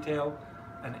in detail,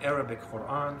 an Arabic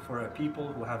Qur'an for a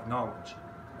people who have knowledge,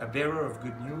 a bearer of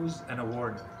good news and a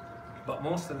warner. But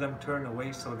most of them turn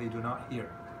away so they do not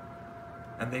hear.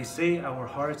 And they say our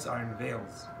hearts are in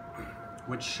veils,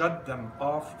 which shut them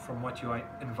off from what you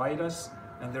invite us,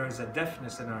 and there is a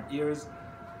deafness in our ears,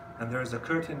 and there is a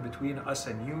curtain between us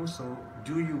and you, so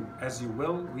do you as you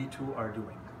will, we too are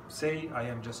doing. Say, I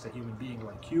am just a human being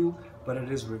like you, but it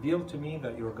is revealed to me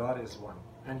that your God is one.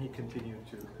 And he continued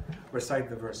to recite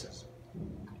the verses.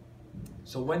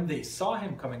 So when they saw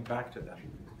him coming back to them,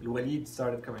 Al-Walid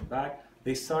started coming back,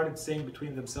 they started saying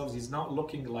between themselves, he's not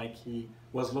looking like he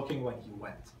was looking when he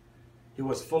went. He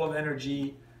was full of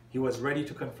energy, he was ready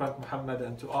to confront Muhammad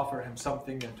and to offer him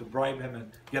something and to bribe him and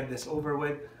get this over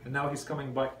with, and now he's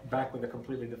coming back with a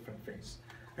completely different face.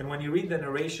 And when you read the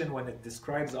narration, when it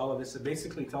describes all of this, it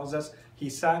basically tells us he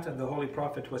sat and the Holy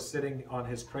Prophet was sitting on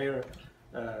his prayer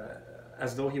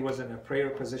as though he was in a prayer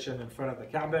position in front of the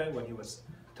Kaaba when he was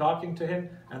talking to him,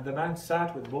 and the man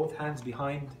sat with both hands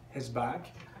behind his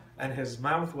back and his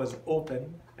mouth was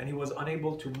open and he was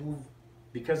unable to move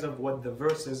because of what the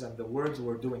verses and the words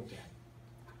were doing to him.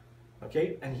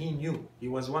 Okay, and he knew. He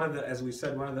was one of the, as we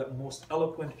said, one of the most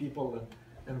eloquent people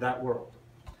in that world.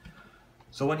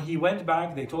 So when he went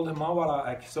back, they told him, Ma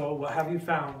wara'ak, so what have you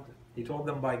found? He told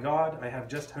them, by God, I have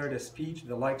just heard a speech,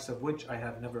 the likes of which I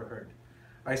have never heard.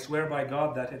 I swear by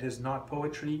God that it is not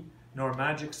poetry, nor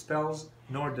magic spells,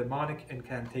 nor demonic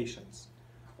incantations.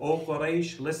 O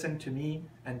Quraysh, listen to me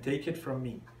and take it from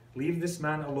me. Leave this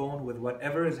man alone with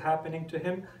whatever is happening to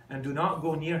him and do not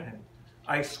go near him.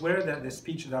 I swear that the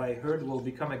speech that I heard will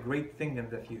become a great thing in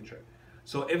the future.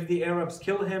 So if the Arabs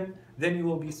kill him, then you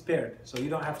will be spared. So you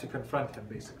don't have to confront him,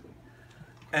 basically.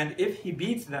 And if he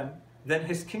beats them, then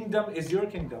his kingdom is your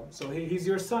kingdom. So he's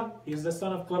your son. He's the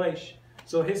son of Quraysh.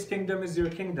 So his kingdom is your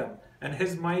kingdom. And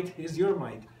his might is your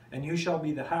might. And you shall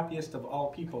be the happiest of all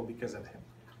people because of him.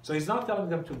 So he's not telling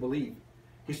them to believe.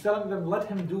 He's telling them, let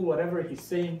him do whatever he's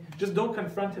saying. Just don't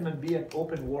confront him and be an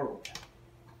open war with him.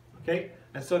 Okay?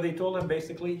 And so they told him,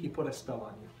 basically, he put a spell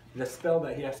on you. The spell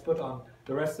that he has put on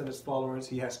the rest of his followers,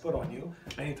 he has put on you.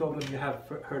 And he told them, you have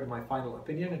heard my final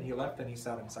opinion. And he left and he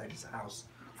sat inside his house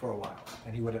for a while.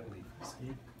 And he wouldn't leave.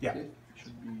 Yeah.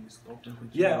 Should be stopped and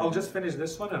continued. Yeah, I'll just finish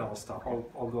this one and I'll stop.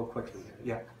 I'll go quickly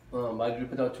here. Yeah. My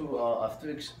group now too,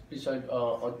 after beside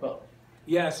Utbah.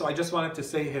 Yeah, so I just wanted to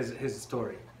say his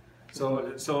story.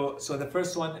 So the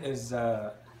first one is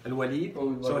Al-Walid.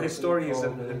 So his story is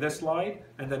in this slide,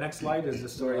 and the next slide is the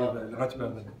story of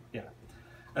Utbah. Yeah.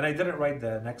 And I didn't write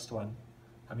the next one.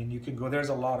 I mean, you can go, there's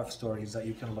a lot of stories that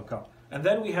you can look up. And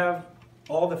then we have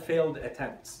all the failed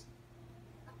attempts.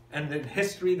 And in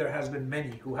history, there has been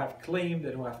many who have claimed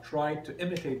and who have tried to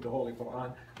imitate the Holy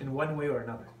Quran in one way or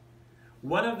another.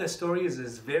 One of the stories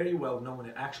is very well known.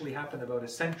 It actually happened about a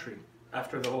century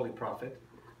after the Holy Prophet.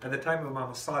 At the time of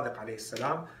Imam Sadiq alayhi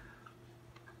salam,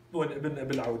 when Ibn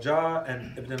Abil Awja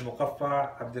and Ibn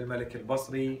al-Muqaffa, Abdul Malik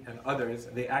al-Basri and others,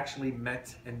 they actually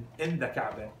met in the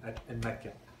Kaaba in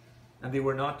Mecca. And they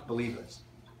were not believers.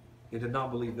 They did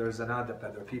not believe there is an adab,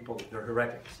 that they're people, they're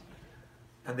heretics.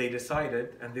 And they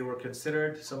decided, and they were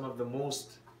considered some of the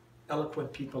most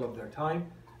eloquent people of their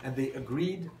time, and they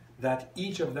agreed that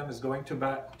each of them is going to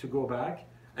go back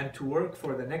and to work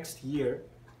for the next year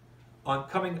on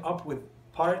coming up with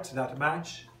parts that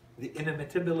match the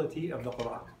inimitability of the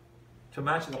Quran, to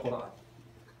match the Quran,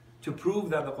 to prove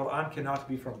that the Quran cannot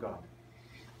be from God.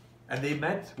 And they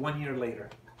met 1 year later.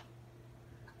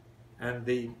 And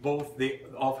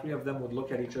all three of them would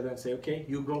look at each other and say, okay,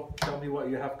 you go, tell me what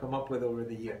you have come up with over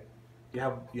the year.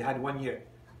 You had 1 year.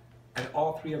 And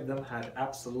all three of them had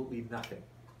absolutely nothing.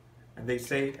 And they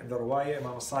say in the Ruwaya,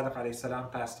 Imam Sadiq alayhi salam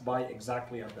passed by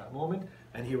exactly at that moment,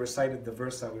 and he recited the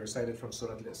verse that we recited from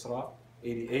Surah Al-Isra,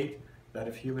 88, that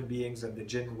if human beings and the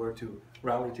jinn were to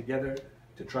rally together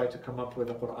to try to come up with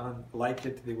a Quran like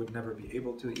it, they would never be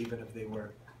able to, even if they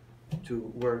were to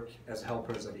work as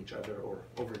helpers of each other or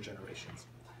over generations.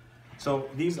 So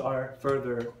these are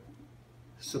further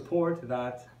support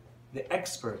that the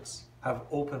experts have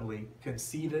openly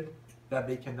conceded that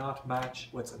they cannot match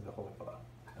what's in the Holy Quran.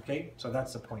 Okay, so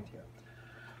that's the point here.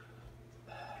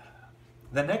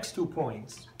 The next 2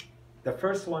 points, the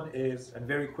first one is, and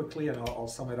very quickly, and I'll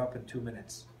sum it up in 2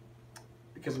 minutes,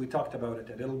 because we talked about it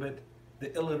a little bit,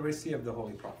 the illiteracy of the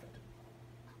Holy Prophet.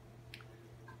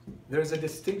 There's a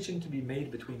distinction to be made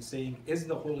between saying, is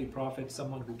the Holy Prophet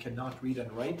someone who cannot read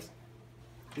and write?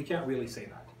 We can't really say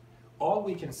that. All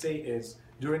we can say is,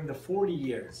 during the 40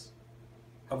 years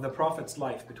of the Prophet's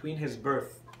life, between his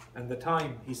birth and the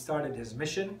time he started his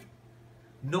mission,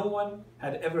 no one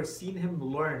had ever seen him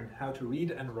learn how to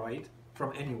read and write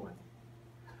from anyone.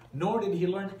 Nor did he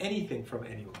learn anything from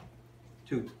anyone.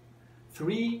 2.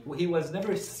 3, he was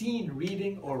never seen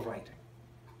reading or writing.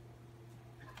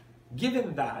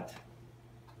 Given that,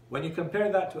 when you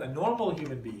compare that to a normal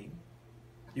human being,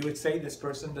 you would say this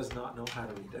person does not know how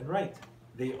to read and write.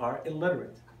 They are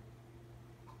illiterate.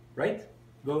 Right?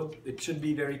 It should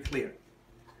be very clear.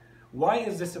 Why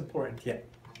is this important yet?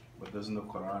 But doesn't the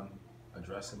Qur'an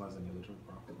address him as an illiterate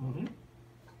prophet?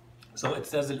 So it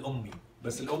says al-ummi,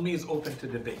 but al-ummi is open to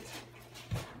debate.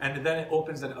 And then it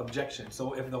opens an objection.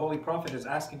 So if the Holy Prophet is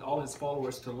asking all his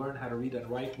followers to learn how to read and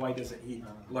write, why doesn't he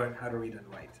learn how to read and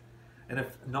write? And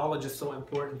if knowledge is so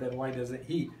important, then why doesn't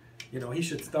he? He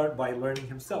should start by learning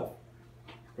himself.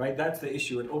 Right? That's the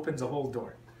issue. It opens a whole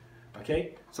door.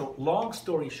 Okay? So long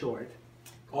story short,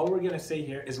 all we're going to say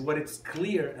here is what it's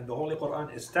clear, and the Holy Qur'an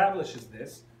establishes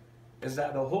this, is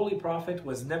that the Holy Prophet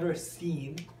was never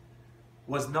seen,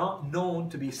 was not known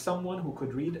to be someone who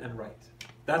could read and write.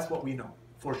 That's what we know,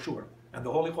 for sure. And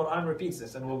the Holy Qur'an repeats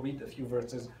this, and we'll read a few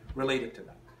verses related to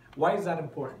that. Why is that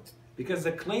important? Because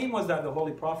the claim was that the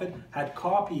Holy Prophet had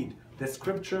copied the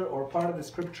scripture or part of the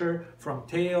scripture from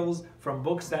tales, from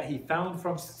books that he found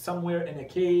from somewhere in a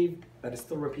cave, that is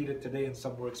still repeated today in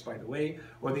some works, by the way.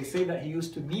 Or they say that he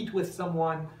used to meet with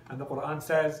someone, and the Qur'an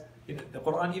says, the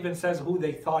Qur'an even says who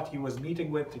they thought he was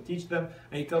meeting with to teach them,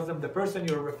 and he tells them the person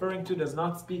you're referring to does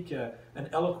not speak an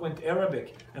eloquent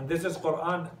Arabic, and this is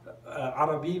Qur'an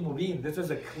Arabi Mubin. This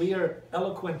is a clear,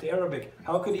 eloquent Arabic.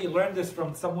 How could he learn this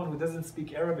from someone who doesn't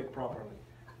speak Arabic properly?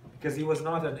 Because he was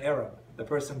not an Arab, the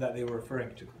person that they were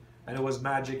referring to. And it was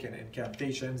magic and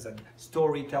incantations and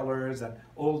storytellers and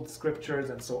old scriptures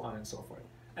and so on and so forth.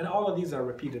 And all of these are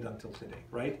repeated until today,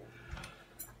 right?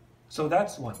 So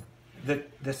that's one.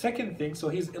 The second thing, so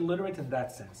he's illiterate in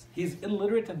that sense. He's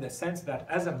illiterate in the sense that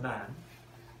as a man,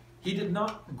 he did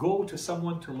not go to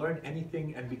someone to learn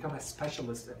anything and become a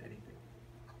specialist in anything.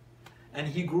 And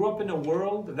he grew up in a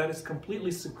world that is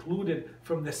completely secluded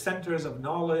from the centers of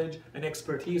knowledge and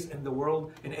expertise in the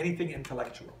world in anything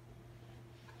intellectual.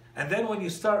 And then when you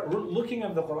start looking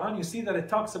at the Quran, you see that it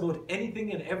talks about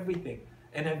anything and everything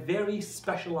in a very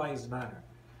specialized manner.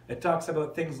 It talks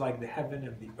about things like the heaven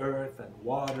and the earth and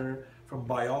water, from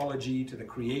biology to the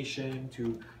creation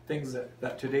to things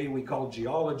that today we call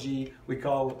geology, we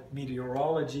call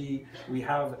meteorology, we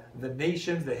have the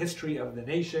nations, the history of the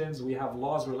nations, we have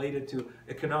laws related to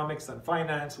economics and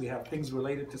finance, we have things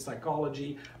related to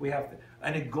psychology,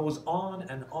 and it goes on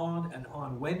and on and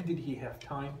on. When did he have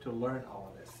time to learn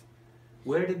all of this?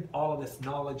 Where did all of this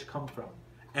knowledge come from?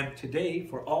 And today,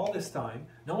 for all this time,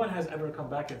 no one has ever come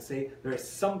back and say there is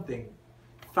something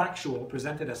factual,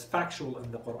 presented as factual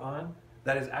in the Quran,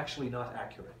 that is actually not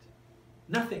accurate.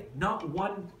 Nothing, not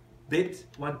one bit,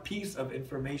 one piece of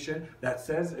information that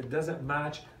says it doesn't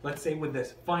match, let's say, with the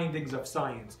findings of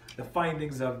science, the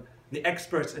findings of the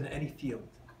experts in any field.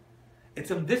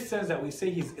 It's in this sense that we say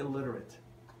he's illiterate.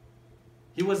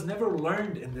 He was never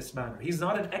learned in this manner. He's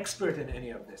not an expert in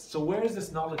any of this. So where is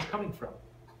this knowledge coming from?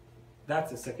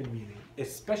 That's the second meaning,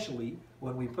 especially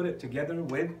when we put it together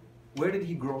with where did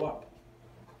he grow up?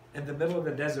 In the middle of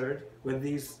the desert with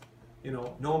these,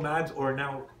 nomads or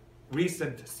now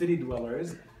recent city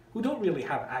dwellers who don't really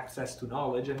have access to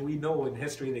knowledge. And we know in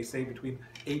history they say between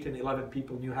 8 and 11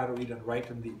 people knew how to read and write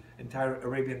in the entire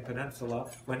Arabian Peninsula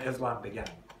when Islam began.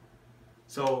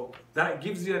 So that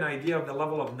gives you an idea of the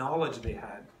level of knowledge they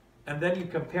had. And then you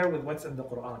compare with what's in the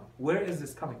Quran. Where is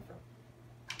this coming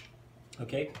from?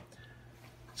 Okay?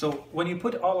 So when you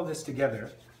put all of this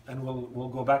together, and we'll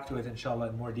go back to it inshallah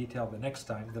in more detail the next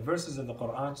time, the verses of the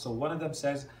Quran, so one of them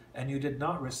says, and you did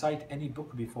not recite any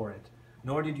book before it,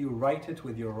 nor did you write it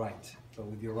with your right, so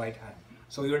with your right hand.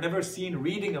 So you're never seen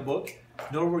reading a book,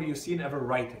 nor were you seen ever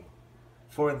writing.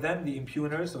 For then the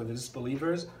impugners or the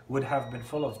disbelievers would have been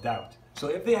full of doubt. So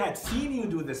if they had seen you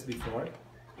do this before,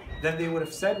 then they would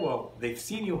have said, well, they've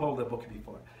seen you hold a book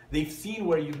before. They've seen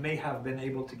where you may have been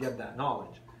able to get that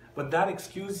knowledge. But that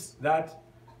excuse, that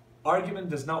argument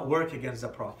does not work against the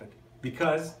Prophet,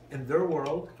 because in their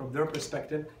world, from their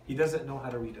perspective, he doesn't know how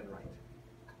to read and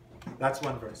write. That's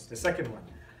one verse. The second one,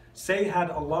 Say, had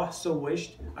Allah so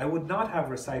wished, I would not have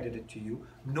recited it to you,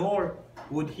 nor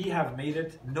would He have made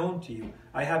it known to you.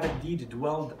 I have indeed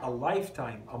dwelled a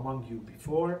lifetime among you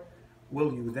before.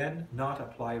 Will you then not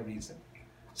apply reason?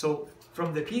 So,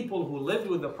 from the people who lived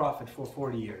with the Prophet for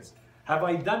 40 years, have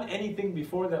I done anything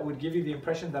before that would give you the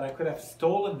impression that I could have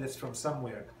stolen this from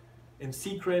somewhere, in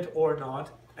secret or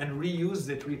not, and reused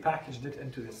it, repackaged it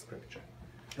into the scripture?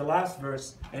 The last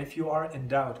verse, and if you are in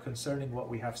doubt concerning what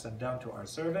we have sent down to our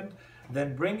servant,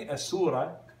 then bring a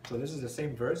surah. So this is the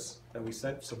same verse that we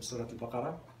said from Surah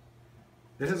Al-Baqarah.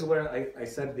 This is where I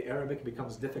said the Arabic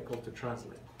becomes difficult to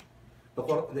translate.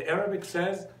 The Arabic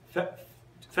says,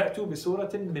 فَأْتُوا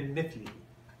بِسُورَةٍ مِّن مِثْلِهِ.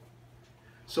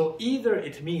 So either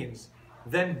it means,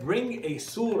 then bring a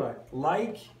surah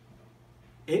like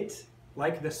it,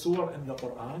 like the surah in the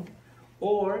Qur'an,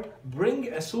 or bring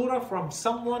a surah from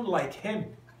someone like him.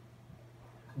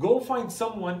 Go find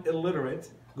someone illiterate,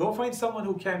 go find someone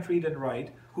who can't read and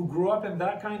write, who grew up in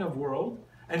that kind of world,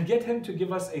 and get him to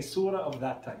give us a surah of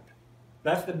that type.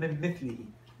 That's the min mithlihi.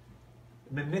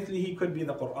 Min mithlihi could be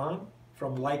the Qur'an,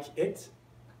 from like it,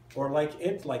 or like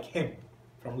it, like him,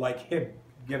 from like him.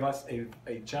 Give us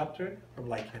a chapter from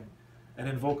like him. And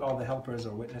invoke all the helpers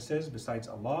or witnesses besides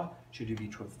Allah, should you be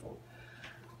truthful.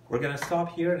 We're going to stop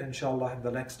here, and inshallah in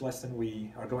the next lesson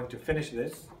we are going to finish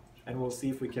this, and we'll see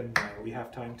if we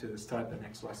have time to start the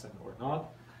next lesson or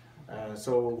not.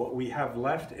 So what we have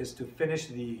left is to finish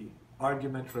the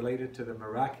argument related to the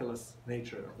miraculous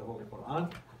nature of the Holy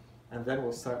Quran, and then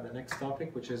we'll start the next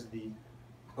topic, which is the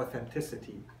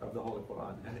authenticity of the Holy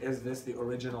Quran. And is this the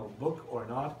original book or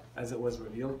not, as it was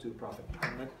revealed to Prophet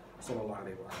Muhammad sallallahu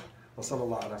alaihi wasallam. وصلى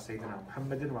الله على سيدنا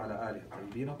محمد وعلى آله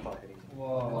الطيبين الطاهرين.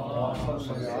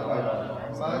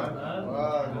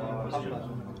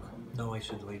 No, I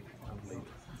should leave. I'm late.